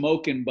left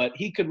Shamokin, but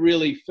he could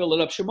really fill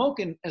it up.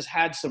 Shamokin has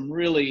had some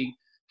really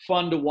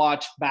fun to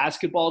watch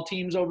basketball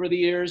teams over the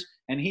years,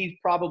 and he's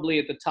probably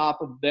at the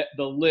top of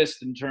the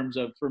list in terms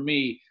of, for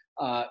me,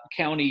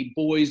 county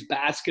boys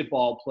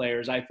basketball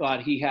players. I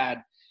thought he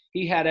had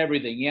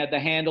everything. He had the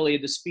handle, he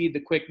had the speed, the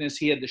quickness,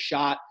 he had the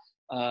shot.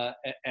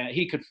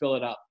 He could fill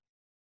it up.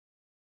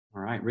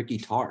 All right, Ricky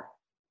Tarr.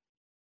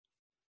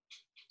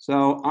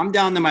 So I'm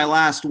down to my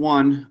last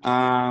one.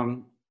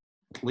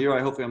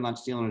 Leroy, hopefully I'm not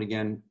stealing it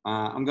again.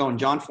 I'm going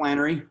John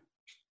Flannery.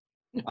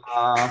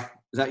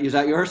 Is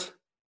that yours?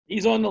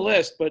 He's on the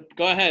list, but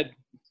go ahead.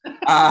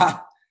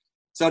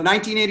 So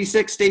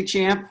 1986 state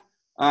champ.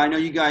 I know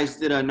you guys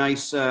did a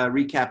nice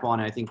recap on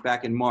it, I think,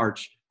 back in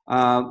March.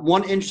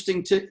 One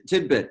interesting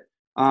tidbit.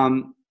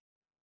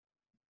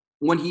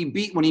 When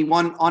he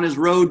won on his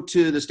road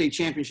to the state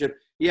championship,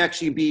 he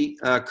actually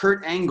beat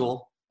Kurt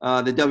Angle,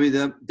 the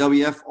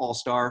WWF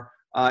All-Star,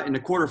 in the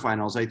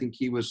quarterfinals. I think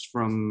he was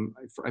from,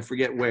 I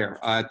forget where.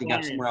 I think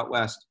out somewhere out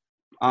west.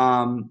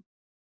 But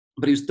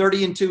he was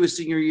 30-2 his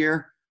senior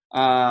year.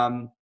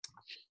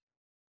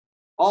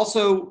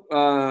 Also,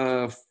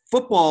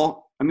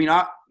 football. I mean,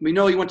 we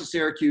know he went to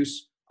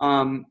Syracuse.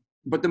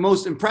 But the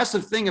most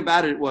impressive thing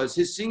about it was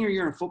his senior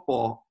year in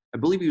football. I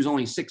believe he was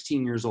only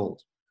 16 years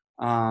old,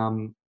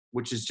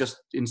 which is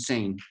just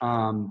insane.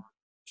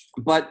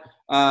 But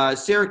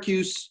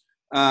Syracuse.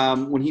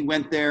 When he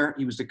went there,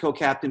 he was the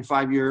co-captain,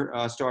 5-year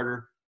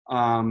starter,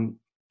 or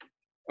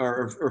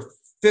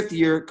fifth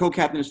year,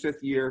 co-captain his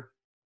 5th year.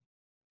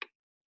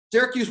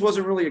 Syracuse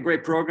wasn't really a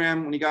great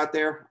program when he got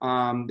there.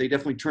 They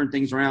definitely turned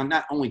things around,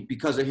 not only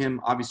because of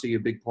him, obviously a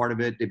big part of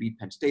it. They beat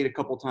Penn State a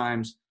couple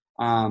times.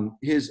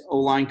 His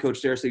O-line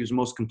coach there said he was the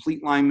most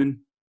complete lineman.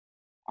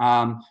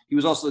 He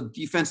was also the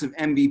defensive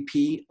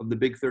MVP of the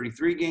Big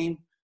 33 game.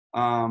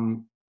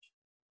 And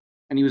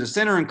he was a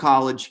center in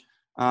college.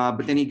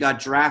 But then he got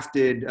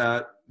drafted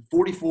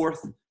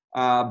 44th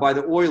by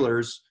the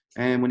Oilers.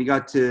 And when he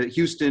got to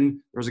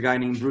Houston, there was a guy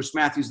named Bruce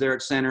Matthews there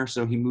at center,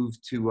 so he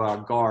moved to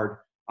guard.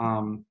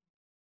 And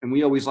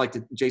we always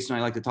Jason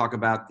and I like to talk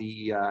about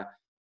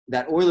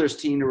that Oilers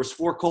team. There was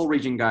 4 Cole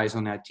region guys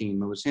on that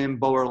team. It was him,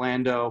 Bo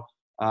Orlando,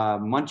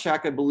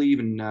 Munchak, I believe,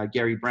 and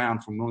Gary Brown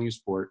from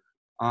Williamsport.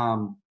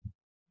 I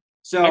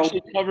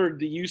actually covered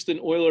the Houston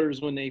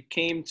Oilers when they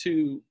came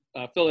to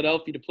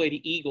Philadelphia to play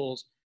the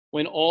Eagles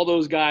when all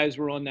those guys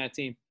were on that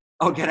team.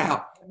 Oh, get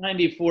out. The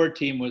 94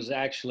 team was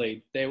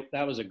actually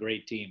that was a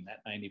great team, that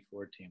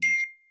 94 team.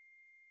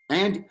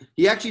 And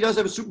he actually does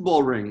have a Super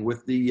Bowl ring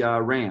with the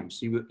Rams.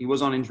 He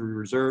was on injury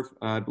reserve,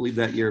 I believe,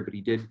 that year, but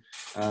he did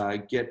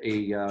get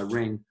a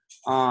ring.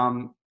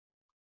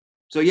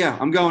 So, yeah,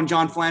 I'm going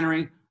John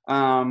Flannery.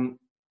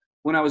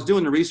 When I was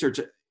doing the research,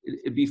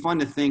 it'd be fun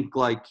to think,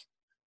 like,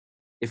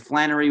 if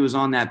Flannery was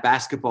on that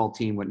basketball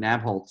team with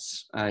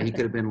Nabholz, he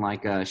could have been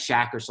like a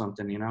Shaq or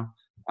something, you know?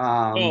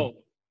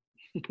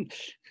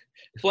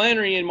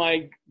 Flannery, in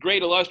my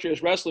great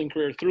illustrious wrestling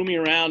career, threw me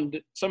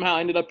around, somehow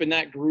ended up in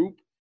that group.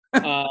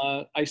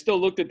 I still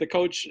looked at the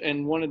coach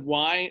and wondered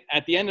why.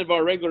 At the end of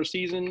our regular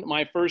season,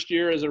 my first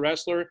year as a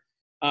wrestler,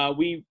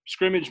 we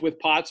scrimmaged with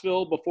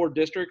Pottsville before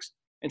districts,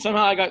 and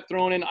somehow I got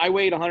thrown in. I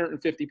weighed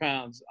 150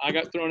 pounds. I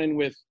got thrown in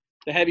with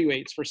the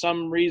heavyweights. For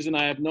some reason,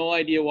 I have no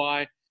idea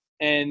why.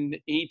 And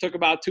he took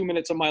about 2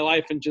 minutes of my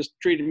life and just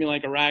treated me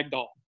like a rag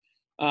doll,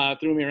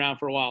 threw me around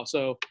for a while.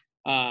 So,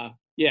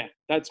 yeah,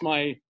 that's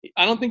I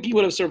don't think he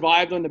would have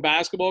survived on the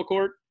basketball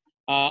court.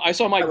 I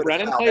saw Mike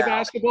Brennan play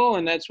basketball,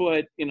 and that's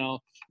what,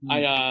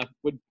 I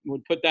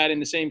would put that in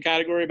the same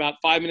category. About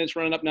 5 minutes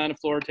running up and down the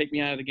floor, take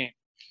me out of the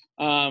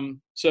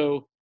game.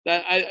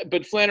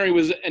 But Flannery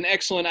was an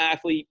excellent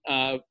athlete,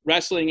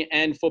 wrestling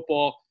and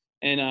football.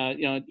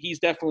 And, he's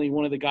definitely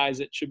one of the guys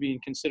that should be in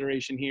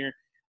consideration here.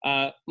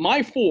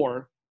 My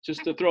four,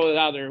 just to throw it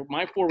out there,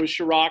 my four was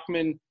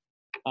Shirachman,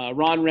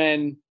 Ron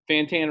Wren,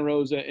 Fantana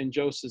Rosa, and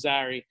Joe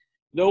Cesare.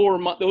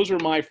 Those were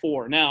my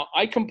four. Now,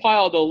 I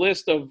compiled a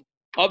list of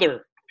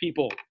other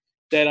people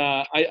that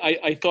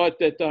I thought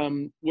that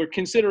were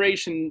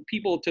consideration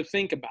people to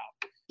think about.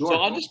 Sure. So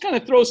I'll just kind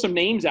of throw some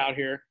names out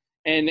here,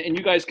 and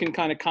you guys can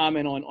kind of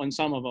comment on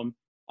some of them.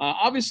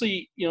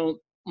 Obviously,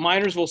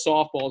 Minersville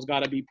softball has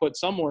got to be put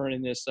somewhere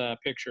in this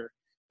picture.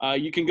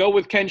 You can go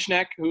with Ken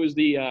Schneck, who is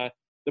the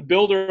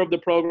builder of the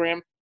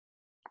program,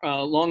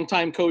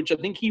 longtime coach. I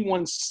think he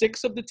won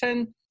 6 of the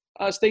 10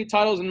 state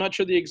titles. I'm not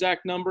sure the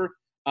exact number.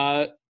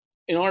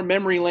 In our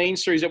memory lane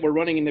series that we're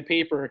running in the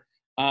paper,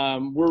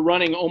 we're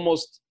running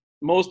almost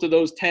most of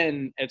those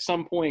 10 at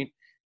some point.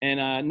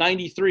 And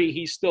 93,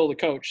 he's still the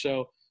coach.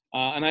 So,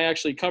 and I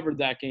actually covered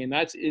that game.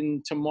 That's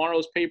in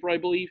tomorrow's paper, I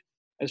believe,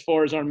 as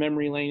far as our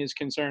memory lane is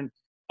concerned.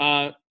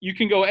 You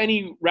can go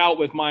any route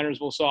with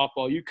Minersville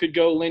softball. You could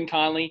go Lynn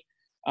Conley,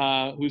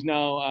 who's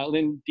now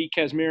Lynn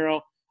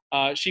DiCasimiro.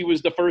 She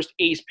was the first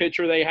ace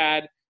pitcher they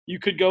had. You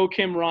could go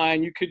Kim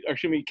Homan. You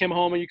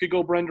could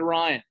go Brenda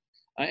Ryan.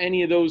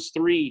 Any of those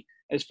three,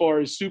 as far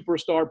as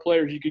superstar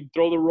players. You could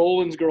throw the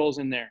Rollins girls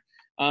in there.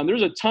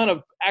 There's a ton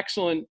of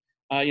excellent,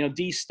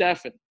 Dee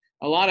Steffen,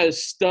 a lot of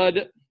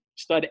studette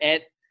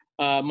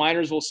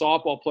Minersville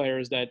softball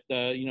players that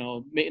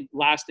made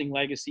lasting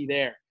legacy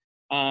there.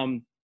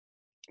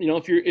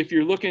 If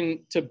you're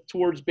looking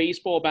towards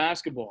baseball,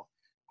 basketball,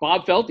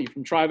 Bob Felty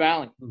from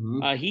Tri-Valley.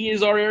 Mm-hmm. He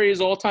is our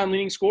area's all-time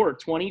leading scorer,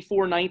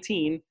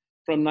 24-19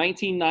 from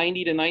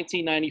 1990 to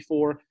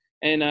 1994.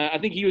 And I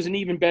think he was an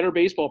even better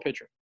baseball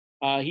pitcher.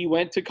 He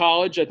went to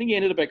college. I think he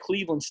ended up at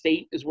Cleveland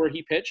State is where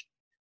he pitched.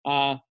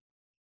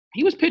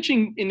 He was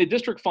pitching in the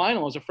district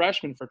final as a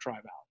freshman for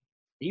Tri-Valley.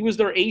 He was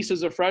their ace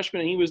as a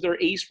freshman, and he was their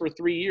ace for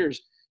 3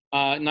 years,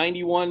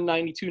 91,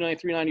 92,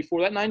 93,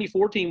 94. That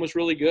 94 team was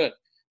really good.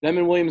 Them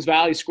and Williams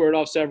Valley squared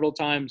off several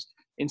times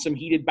in some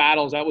heated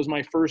battles. That was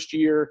my first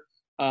year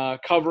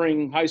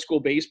covering high school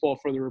baseball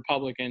for the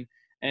Republican.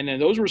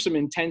 And those were some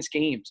intense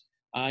games.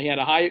 He had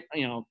a high,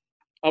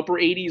 upper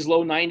 80s,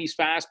 low 90s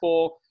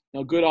fastball,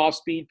 good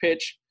off-speed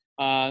pitch.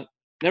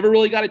 Never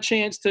really got a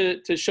chance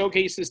to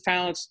showcase his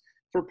talents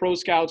for pro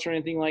scouts or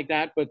anything like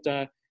that, but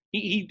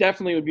he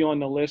definitely would be on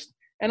the list.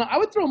 And I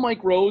would throw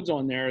Mike Rhodes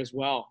on there as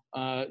well.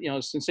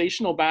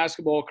 Sensational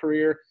basketball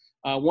career,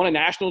 won a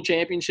national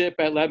championship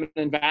at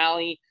Lebanon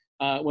Valley,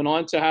 went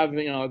on to have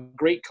a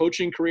great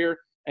coaching career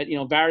at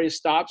various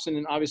stops, and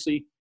then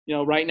obviously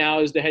right now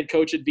is the head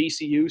coach at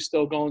VCU,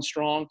 still going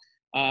strong.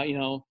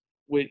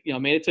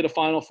 Made it to the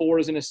Final Four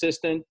as an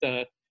assistant,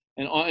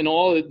 and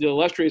all the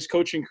illustrious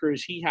coaching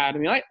careers he had. I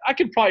mean, I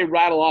could probably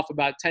rattle off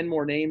about 10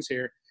 more names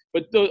here,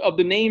 but of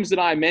the names that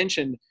I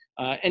mentioned,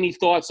 any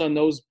thoughts on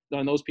those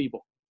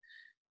people?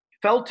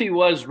 Felty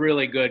was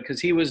really good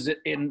because he was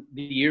in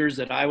the years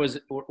that I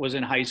was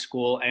in high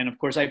school, and of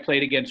course I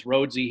played against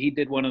Rhodesy. He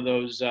did one of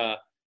those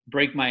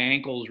break my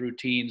ankles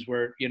routines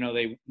where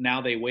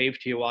they wave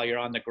to you while you're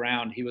on the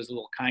ground. He was a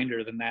little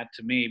kinder than that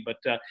to me, but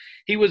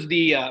he was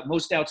the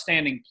most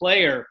outstanding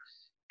player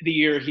the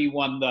year he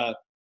won the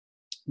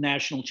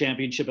national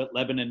championship at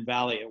Lebanon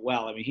Valley.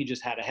 Well, I mean, he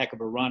just had a heck of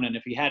a run, and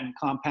if he hadn't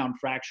compound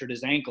fractured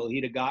his ankle,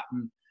 he'd have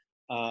gotten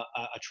a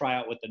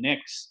tryout with the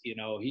Knicks.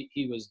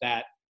 He was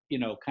that.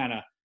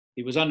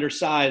 He was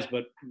undersized,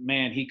 but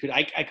man, he could.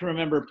 I can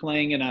remember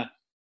playing in a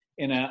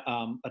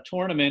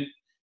tournament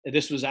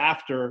This was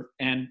after,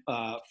 and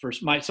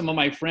some of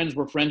my friends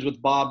were friends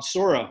with Bob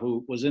Sora,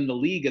 who was in the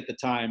league at the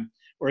time,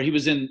 or he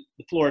was in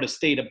Florida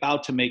State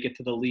about to make it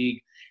to the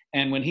league.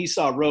 And when he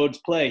saw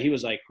Rhodes play, he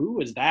was like, "Who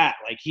is that?"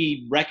 Like,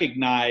 he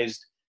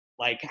recognized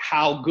like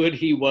how good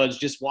he was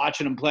just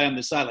watching him play on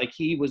the side. Like,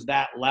 he was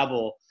that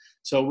level.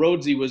 So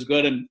Rhodesy was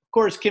good. And of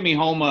course, Kimmy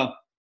Homa,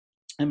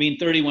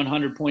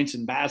 3,100 points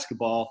in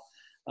basketball,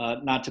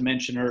 not to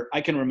mention her. I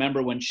can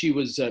remember when she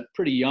was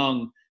pretty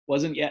young,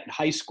 wasn't yet in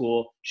high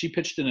school. She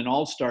pitched in an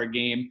all-star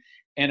game,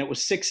 and it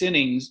was 6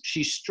 innings.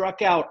 She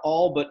struck out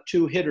all but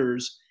 2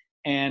 hitters,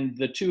 and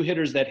the 2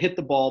 hitters that hit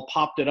the ball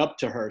popped it up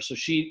to her. So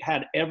she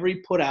had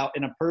every put out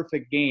in a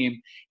perfect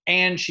game,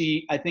 and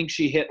I think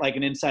she hit like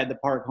an inside the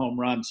park home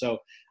run. So,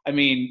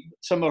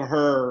 some of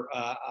her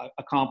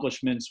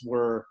accomplishments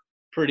were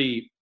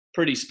pretty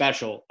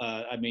special.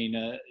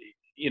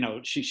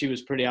 She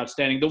was pretty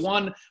outstanding. The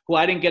one who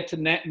I didn't get to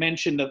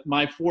mention,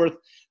 my fourth,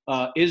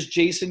 is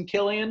Jason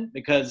Killian,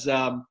 because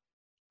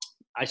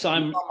I saw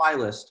him on my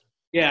list.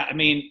 Yeah,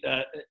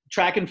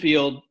 track and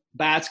field,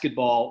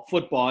 basketball,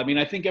 football.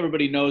 I think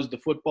everybody knows the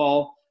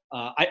football.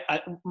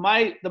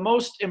 The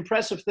most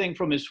impressive thing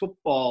from his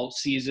football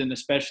season,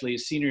 especially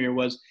his senior year,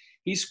 was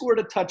he scored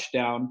a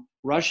touchdown,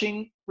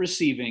 rushing,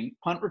 receiving,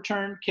 punt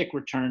return, kick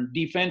return,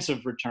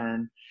 defensive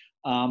return.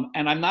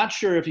 And I'm not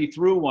sure if he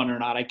threw one or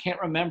not. I can't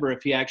remember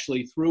if he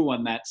actually threw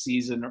one that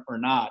season or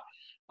not.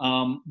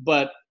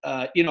 But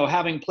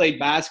having played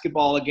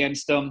basketball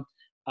against him,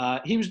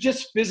 he was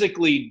just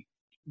physically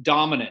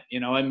dominant.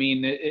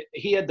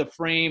 He had the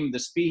frame, the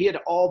speed, he had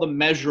all the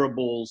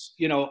measurables.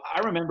 I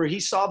remember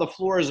he saw the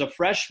floor as a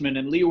freshman,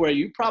 and Leeway,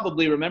 you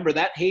probably remember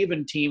that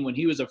Haven team when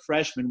he was a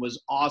freshman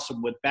was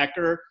awesome with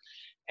Becker.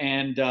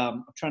 And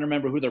I'm trying to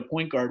remember who their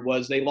point guard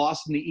was. They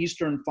lost in the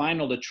Eastern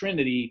Final to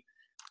Trinity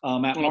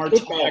at March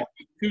Hall.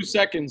 2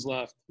 seconds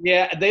left.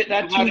 Yeah,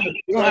 that team.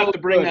 You don't have to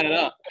bring that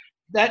up.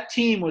 That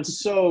team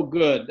was so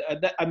good.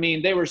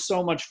 They were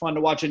so much fun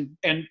to watch.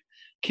 And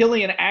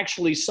Killian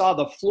actually saw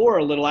the floor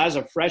a little as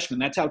a freshman.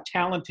 That's how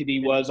talented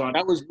he was.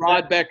 That was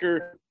Rod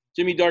Becker,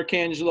 Jimmy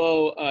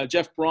D'Arcangelo,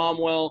 Jeff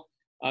Bromwell,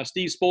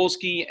 Steve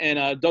Spolsky,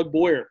 and Doug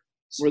Boyer.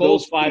 Were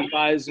those 5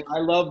 guys? I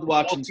loved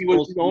watching. He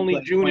was the only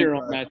junior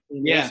on that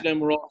team. Yeah. The rest of them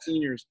were all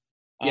seniors.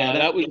 Yeah,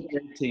 that was a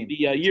great team. The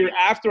year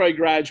after I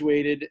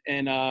graduated,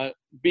 and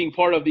being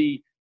part of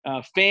the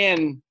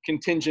fan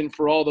contingent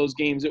for all those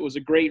games. It was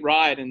a great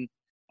ride, and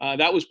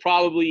that was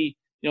probably,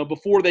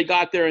 before they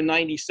got there in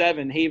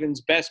 '97,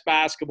 Haven's best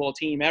basketball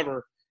team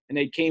ever, and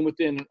they came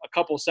within a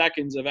couple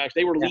seconds of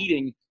actually. They were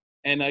leading,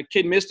 and a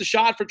kid missed a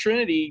shot for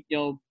Trinity,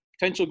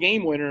 potential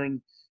game winner,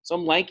 and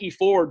some lanky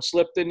forward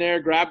slipped in there,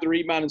 grabbed the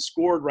rebound, and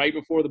scored right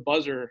before the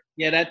buzzer.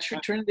 Yeah, that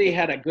Trinity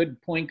had a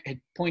good point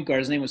guard.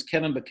 His name was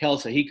Kevin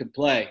Bakelsa. He could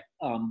play,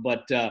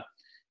 but the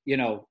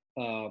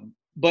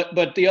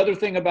other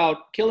thing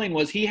about Killing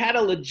was he had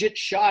a legit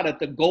shot at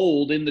the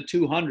gold in the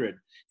 200.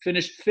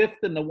 Finished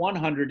 5th in the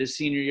 100 his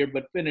senior year,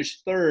 but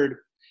finished 3rd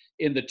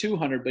in the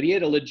 200. But he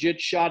had a legit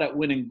shot at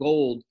winning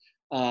gold.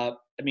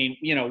 We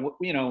know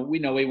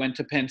he went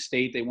to Penn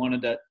State. They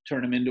wanted to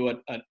turn him into a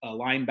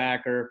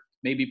linebacker,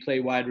 maybe play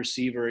wide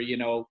receiver. You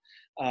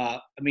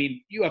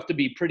have to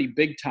be pretty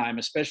big time,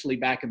 especially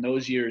back in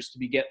those years, to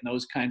be getting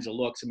those kinds of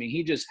looks.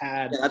 He just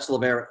had – that's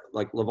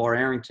LeVar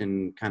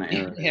Arrington kind of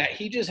era. Yeah,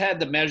 he just had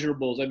the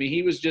measurables.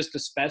 He was just a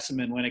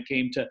specimen when it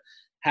came to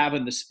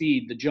having the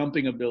speed, the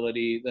jumping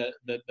ability,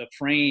 the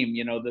frame,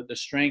 the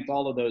strength,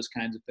 all of those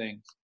kinds of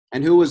things.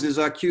 And who was his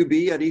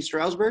QB at East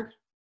Stroudsburg?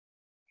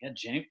 Yeah,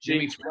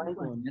 James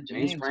Franklin.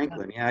 James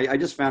Franklin. Yeah, I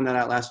just found that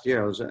out last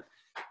year. I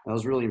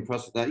was really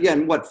impressed with that. Yeah,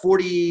 and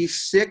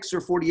 46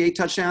 or 48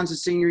 touchdowns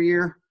his senior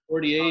year?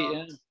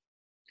 48,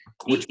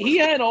 yeah. He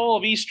had all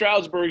of East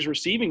Stroudsburg's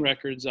receiving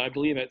records, I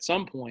believe, at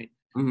some point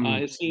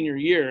his senior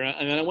year.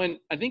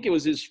 I think it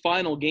was his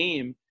final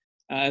game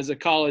as a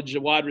college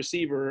wide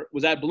receiver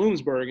was at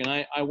Bloomsburg,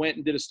 and I went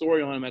and did a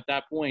story on him at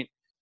that point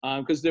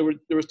because there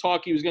was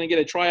talk he was going to get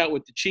a tryout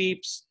with the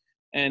Chiefs,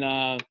 and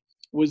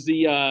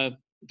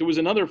there was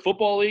another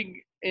football league.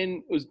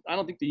 I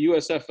don't think the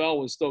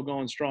USFL was still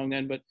going strong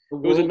then, but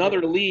there was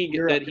another league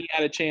that he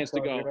had a chance to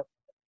go.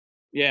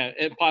 Yeah,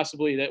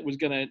 possibly that was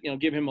going to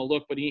give him a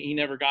look, but he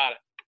never got it.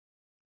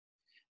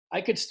 I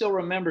could still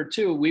remember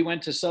too. We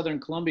went to Southern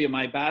Columbia.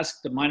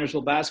 The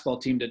Minersville basketball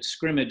team did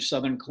scrimmage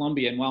Southern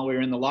Columbia, and while we were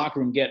in the locker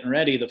room getting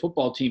ready, the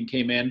football team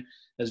came in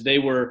as they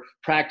were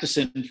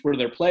practicing for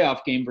their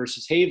playoff game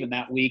versus Haven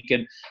that week.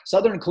 And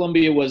Southern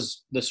Columbia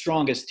was the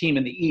strongest team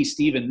in the East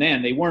even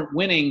then. They weren't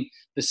winning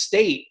the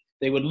state.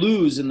 They would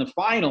lose in the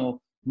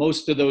final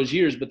most of those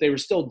years, but they were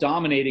still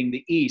dominating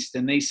the East.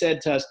 And they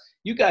said to us,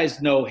 "You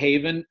guys know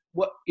Haven.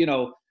 What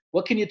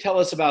can you tell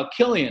us about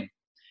Killian?"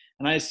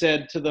 And I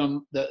said to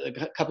them,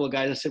 a couple of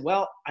guys, I said,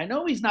 "Well, I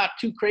know he's not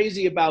too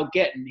crazy about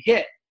getting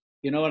hit.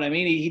 You know what I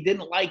mean? He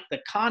didn't like the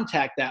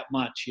contact that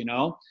much,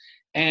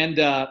 And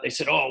they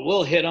said, "Oh,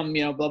 we'll hit him,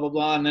 blah, blah,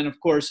 blah." And then, of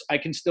course, I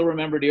can still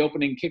remember the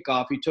opening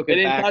kickoff. He took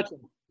it back. Touch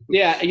him.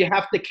 Yeah, you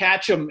have to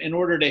catch them in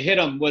order to hit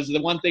them was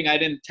the one thing I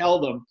didn't tell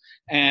them.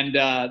 And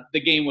the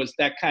game was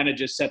that kind of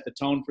just set the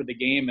tone for the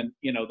game. And,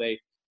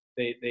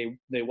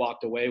 they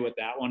walked away with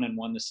that one and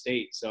won the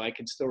state. So I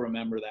can still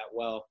remember that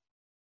well.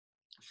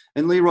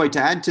 And Leroy, to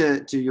add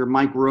to your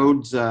Mike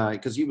Rhodes,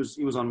 because he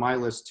was on my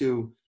list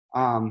too.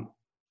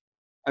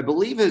 I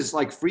believe his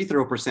like free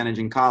throw percentage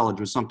in college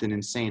was something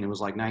insane. It was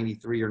like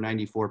 93 or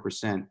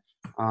 94%.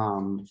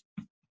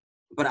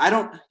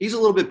 But he's a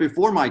little bit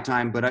before my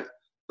time, but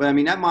I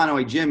mean, that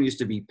Monomoy gym used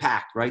to be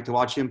packed, right, to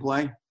watch him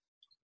play?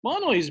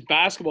 Monomoy's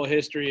basketball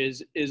history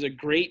is a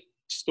great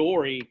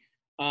story,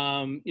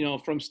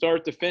 from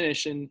start to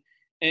finish. And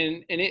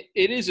it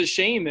is a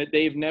shame that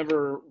they've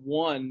never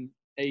won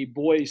a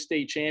boys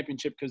state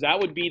championship, because that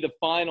would be the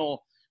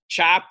final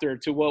chapter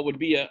to what would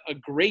be a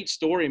great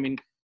story. I mean,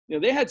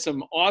 they had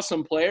some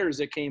awesome players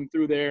that came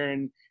through there,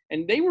 and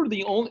they were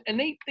the only, and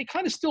they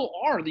kind of still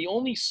are the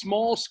only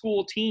small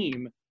school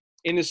team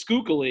in the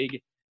Schuylkill League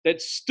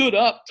that stood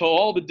up to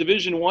all the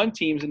Division I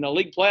teams in the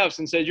league playoffs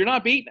and said, "You're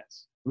not beating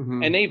us."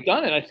 Mm-hmm. And they've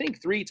done it, I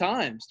think, 3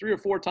 or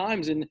 4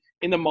 times in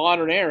the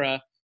modern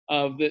era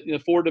of the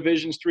 4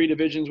 divisions, 3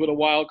 divisions with a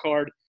wild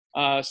card,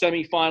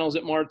 semifinals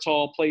at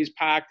Martall, plays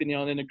packed, and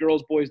then the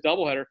girls boys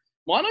doubleheader.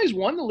 Monomoy's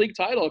won the league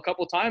title a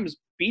couple of times,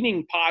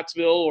 beating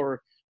Pottsville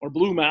or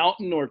Blue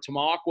Mountain or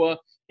Tamaqua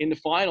in the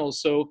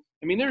finals. So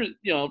I mean,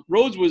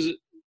 Rhodes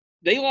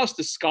they lost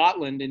to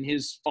Scotland in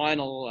his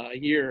final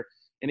year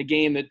in a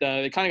game that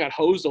they kind of got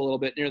hosed a little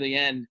bit near the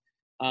end.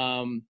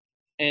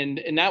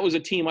 And that was a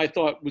team I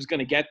thought was going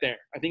to get there.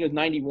 I think it was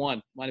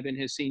 91, might have been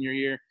his senior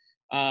year.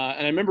 And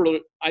I remember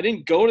I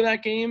didn't go to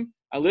that game.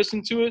 I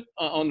listened to it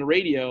on the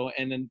radio,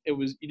 and then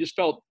you just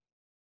felt,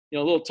 a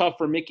little tough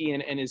for Mickey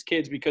and his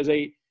kids, because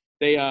they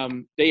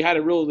had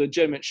a real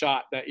legitimate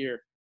shot that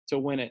year to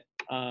win it.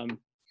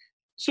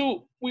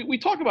 So we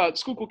talk about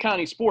Schuylkill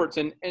County sports,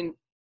 and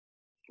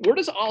where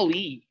does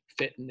Ali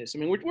fit in this? I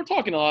mean, we're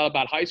talking a lot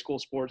about high school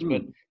sports,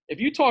 but if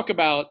you talk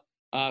about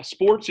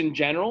sports in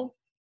general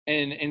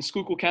and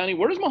Schuylkill County,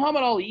 where does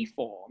Muhammad Ali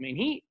fall? I mean,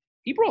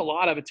 he brought a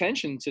lot of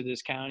attention to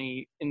this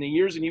county in the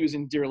years when he was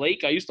in Deer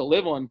Lake. I used to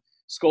live on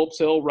Sculp's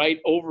Hill, right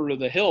over to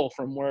the hill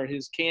from where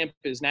his camp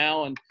is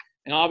now, and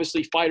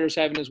obviously Fighters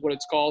Heaven is what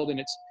it's called,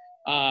 and it's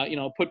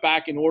put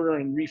back in order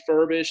and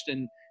refurbished,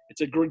 and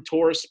it's a good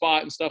tourist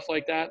spot and stuff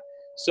like that.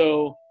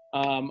 So,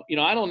 I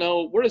don't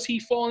know, where does he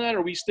fall in that? Or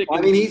are we sticking?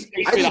 I mean, he's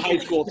high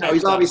school.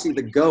 He's obviously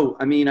the GOAT.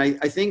 I mean, I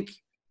think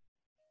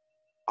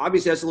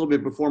obviously that's a little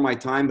bit before my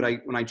time,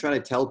 but when I try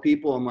to tell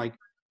people, I'm like,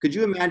 could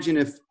you imagine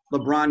if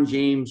LeBron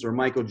James or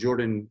Michael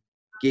Jordan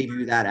gave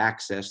you that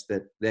access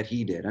that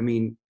he did? I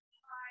mean,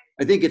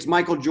 I think it's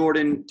Michael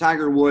Jordan,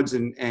 Tiger Woods,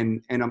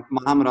 and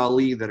Muhammad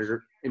Ali that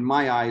are, in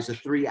my eyes, the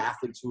 3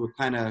 athletes who have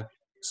kind of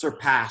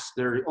surpassed.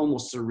 They're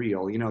almost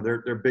surreal.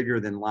 They're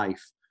bigger than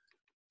life.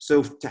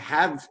 So to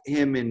have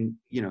him in,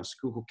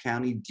 Schuylkill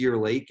County, Deer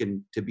Lake,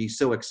 and to be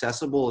so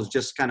accessible is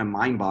just kind of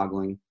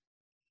mind-boggling.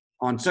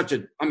 On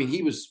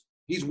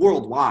he's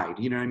worldwide.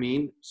 You know what I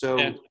mean? So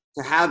yeah.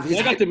 To have his,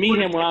 I got to meet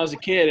him when I was a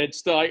kid.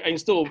 I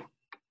still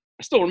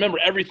remember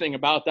everything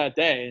about that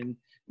day, and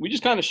we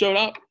just kind of showed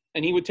up.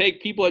 And he would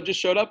take people that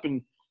just showed up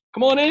and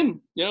come on in,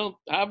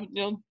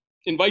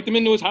 invite them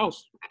into his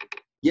house.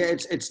 Yeah,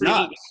 it's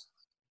nuts.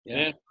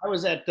 Yeah. I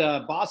was at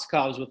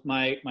Boscov's with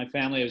my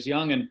family. I was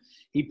young, and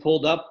he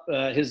pulled up.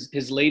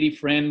 His lady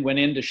friend went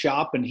in to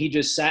shop, and he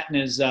just sat in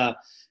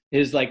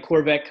his like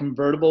Corvette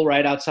convertible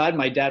right outside.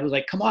 My dad was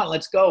like, "Come on,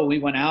 let's go." We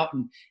went out,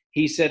 and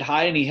he said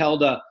hi, and he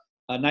held a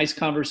nice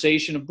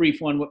conversation, a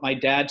brief one with my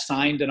dad,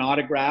 signed an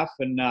autograph,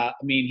 and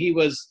he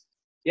was,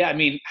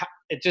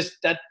 it just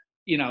that.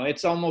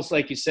 It's almost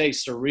like you say,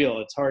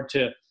 surreal. It's hard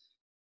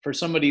for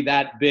somebody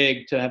that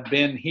big to have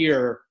been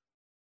here.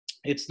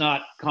 It's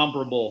not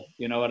comparable.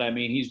 You know what I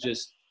mean? He's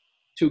just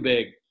too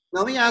big.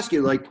 Now, let me ask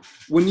you, like,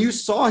 when you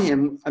saw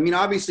him, I mean,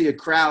 obviously a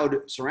crowd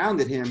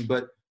surrounded him,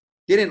 but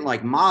didn't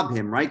like mob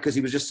him, right? Because he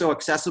was just so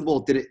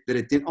accessible. It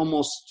didn't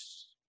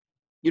almost,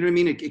 you know what I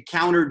mean? It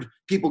countered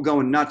people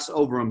going nuts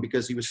over him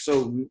because he was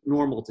so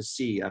normal to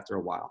see after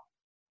a while.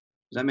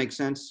 Does that make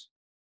sense?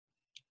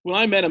 When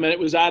I met him, and it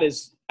was at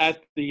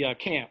the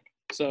camp.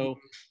 So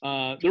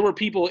there were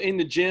people in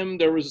the gym.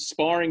 There was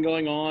sparring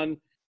going on.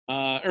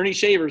 Ernie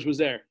Shavers was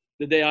there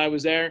the day I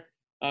was there,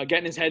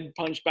 getting his head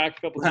punched back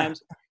a couple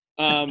times.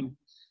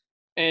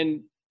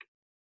 And,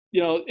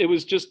 it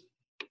was just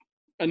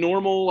a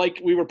normal,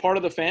 like we were part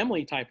of the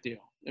family type deal.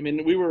 I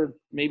mean, we were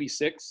maybe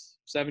 6,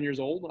 7 years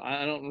old.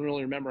 I don't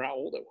really remember how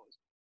old I was.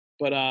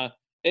 But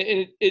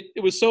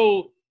it was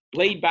so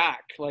laid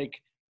back, like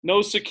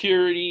no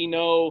security,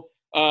 no –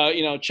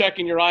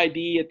 checking your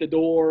ID at the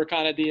door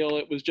kind of deal.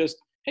 It was just,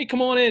 hey,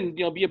 come on in,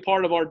 be a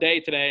part of our day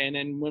today. And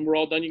then when we're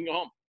all done, you can go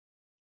home.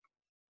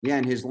 Yeah.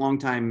 And his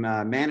longtime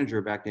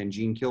manager back then,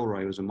 Gene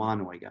Kilroy, was a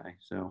Monomoy guy.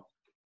 So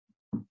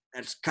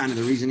that's kind of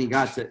the reason he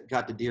got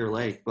to Deer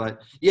Lake.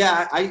 But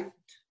yeah,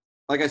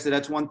 like I said,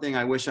 that's one thing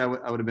I wish I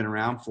would have been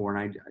around for.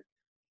 And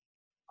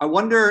I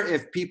wonder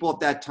if people at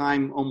that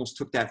time almost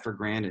took that for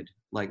granted,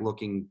 like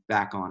looking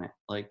back on it.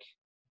 Like,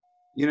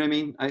 You know what I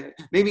mean?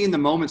 Maybe in the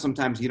moment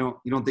sometimes you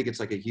don't think it's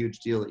like a huge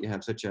deal that you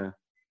have such a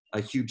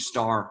huge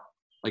star,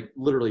 like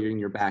literally in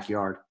your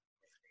backyard.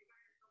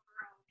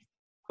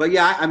 But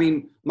yeah, I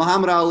mean,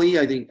 Muhammad Ali,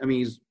 I mean,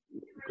 he's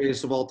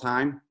greatest of all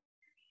time.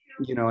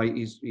 You know,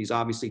 he's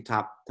obviously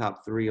top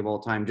three of all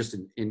time, just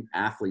in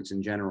athletes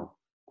in general.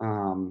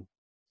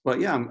 But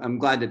yeah, I'm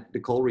glad that the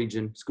Cole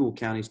region, Schuylkill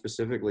County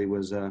specifically,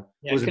 was a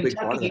big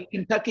part of it.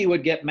 Kentucky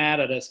would get mad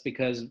at us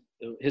because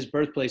his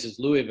birthplace is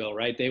Louisville,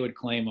 right? They would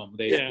claim him.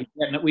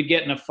 We'd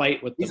get in a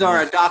fight with. He's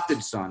our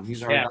adopted son.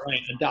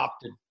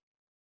 Adopted.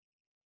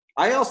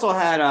 I also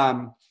had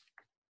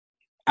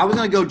I was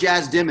going to go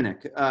Jazz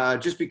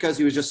Diminick just because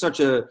he was just such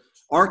a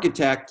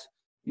architect.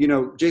 You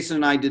know, Jason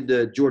and I did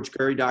the George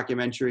Curry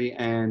documentary,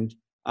 and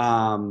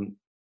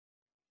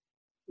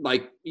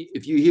like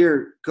if you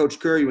hear Coach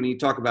Curry when he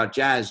talk about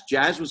Jazz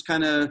was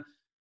kind of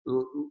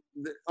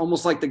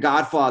almost like the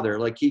Godfather.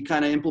 Like he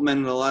kind of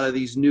implemented a lot of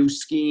these new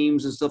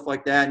schemes and stuff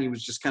like that, and he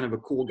was just kind of a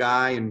cool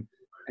guy. And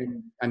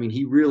I mean,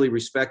 he really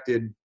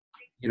respected,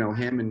 you know,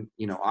 him and,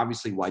 you know,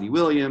 obviously Whitey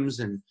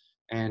Williams and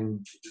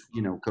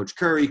you know, Coach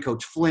Curry,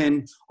 Coach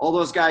Flynn, all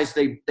those guys,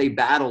 they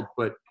battled,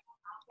 but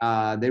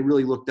they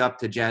really looked up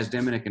to Jazz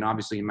Diminick, and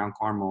obviously in Mount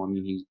Carmel, I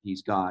mean,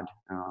 he's God.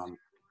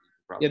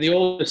 Yeah, the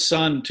oldest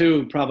son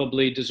too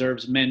probably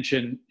deserves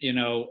mention. You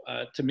know,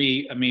 to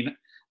me, I mean,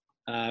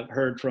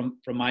 heard from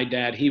my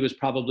dad, he was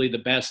probably the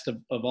best of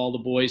all the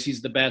boys.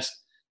 He's the best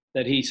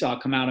that he saw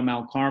come out of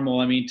Mount Carmel.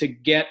 I mean, to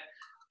get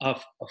a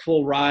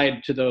full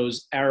ride to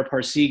those Ara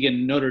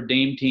Parsegan Notre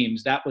Dame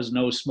teams, that was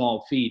no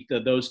small feat.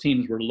 Those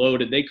teams were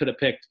loaded. They could have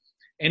picked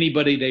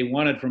anybody they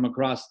wanted from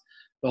across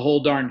the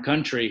whole darn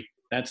country.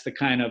 That's the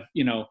kind of,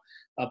 you know,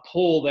 a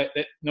pull that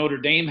Notre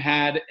Dame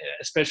had,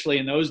 especially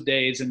in those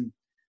days. And,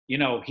 you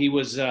know, he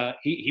was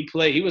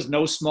he was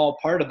no small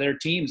part of their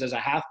teams as a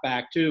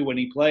halfback too when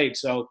he played.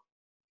 So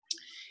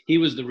he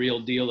was the real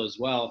deal as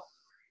well.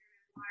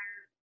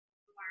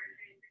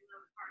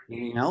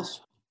 Anything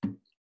else?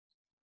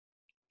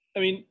 I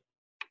mean,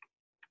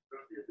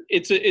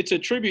 it's a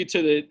tribute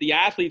to the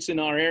athletes in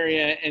our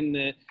area and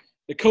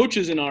the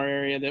coaches in our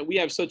area that we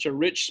have such a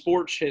rich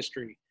sports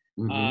history.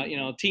 Mm-hmm. You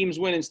know, teams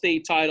winning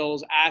state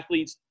titles,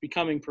 athletes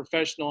becoming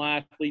professional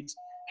athletes,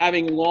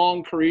 having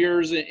long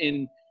careers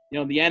in you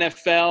know, the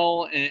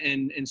NFL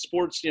and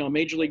sports, you know,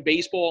 Major League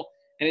Baseball.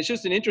 And it's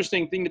just an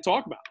interesting thing to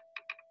talk about.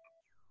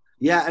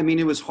 Yeah, I mean,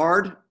 it was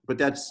hard, but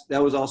that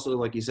was also,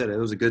 like you said, it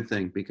was a good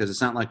thing because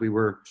it's not like we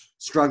were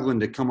struggling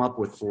to come up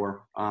with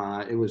four.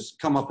 It was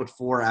come up with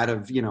four out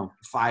of, you know,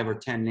 5 or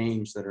 10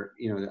 names that are,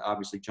 you know, that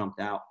obviously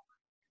jumped out.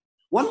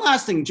 One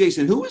last thing,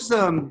 Jason, who was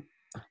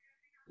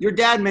your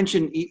dad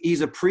mentioned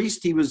he's a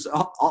priest. He was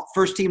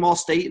first team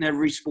All-State in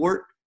every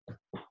sport.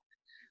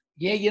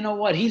 Yeah, you know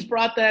what? He's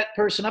brought that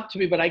person up to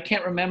me, but I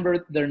can't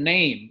remember their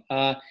name.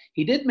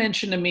 He did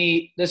mention to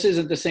me, this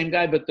isn't the same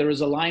guy, but there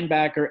was a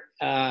linebacker,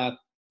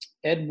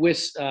 Ed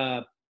Wiss.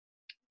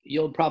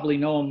 You'll probably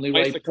know him,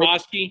 Leroy.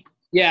 Wysokowski?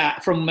 Yeah,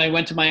 I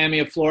went to Miami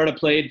of Florida,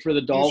 played for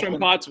the Dolphins. He's from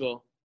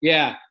Pottsville.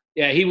 Yeah,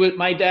 he was.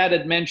 My dad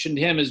had mentioned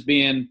him as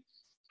being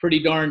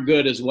pretty darn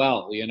good as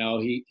well. You know,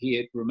 he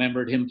had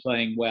remembered him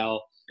playing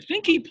well. I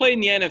think he played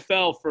in the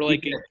NFL for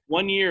like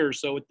 1 year or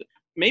so,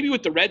 maybe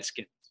with the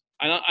Redskins.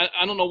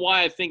 I don't know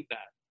why I think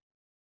that.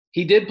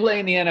 He did play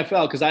in the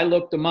NFL because I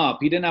looked him up.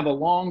 He didn't have a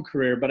long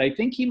career, but I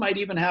think he might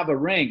even have a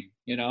ring,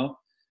 you know.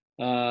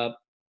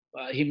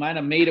 He might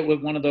have made it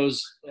with one of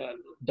those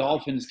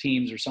Dolphins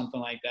teams or something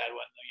like that,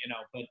 you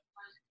know. But,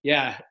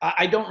 yeah,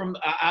 I don't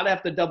I'd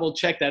have to double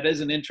check. That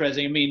isn't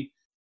interesting. I mean,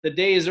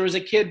 there was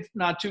a kid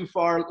not too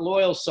far,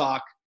 Loyal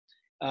Sock,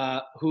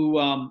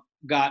 who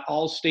got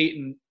All-State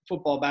in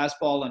football,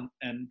 basketball,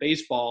 and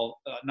baseball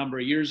a number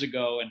of years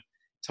ago, and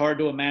it's hard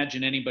to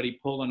imagine anybody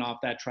pulling off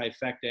that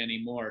trifecta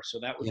anymore. So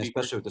that would be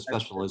especially with the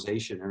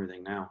specialization and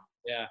everything now.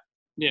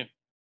 Yeah.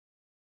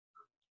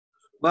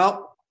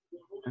 Well,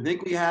 I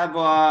think we have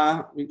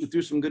we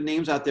threw some good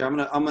names out there. I'm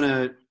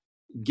gonna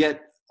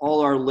get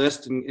all our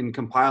list and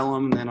compile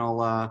them, and then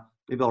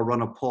maybe I'll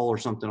run a poll or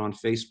something on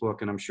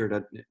Facebook, and I'm sure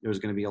that there's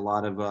going to be a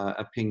lot of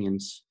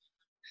opinions.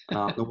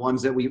 The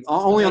ones that we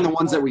only on the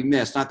ones that we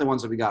missed, not the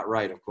ones that we got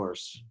right, of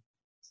course.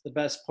 It's the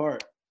best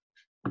part.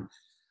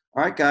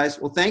 All right, guys.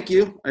 Well, thank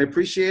you. I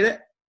appreciate it.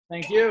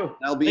 Thank you.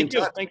 I'll be in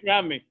touch. Thank you for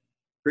having me.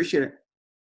 Appreciate it.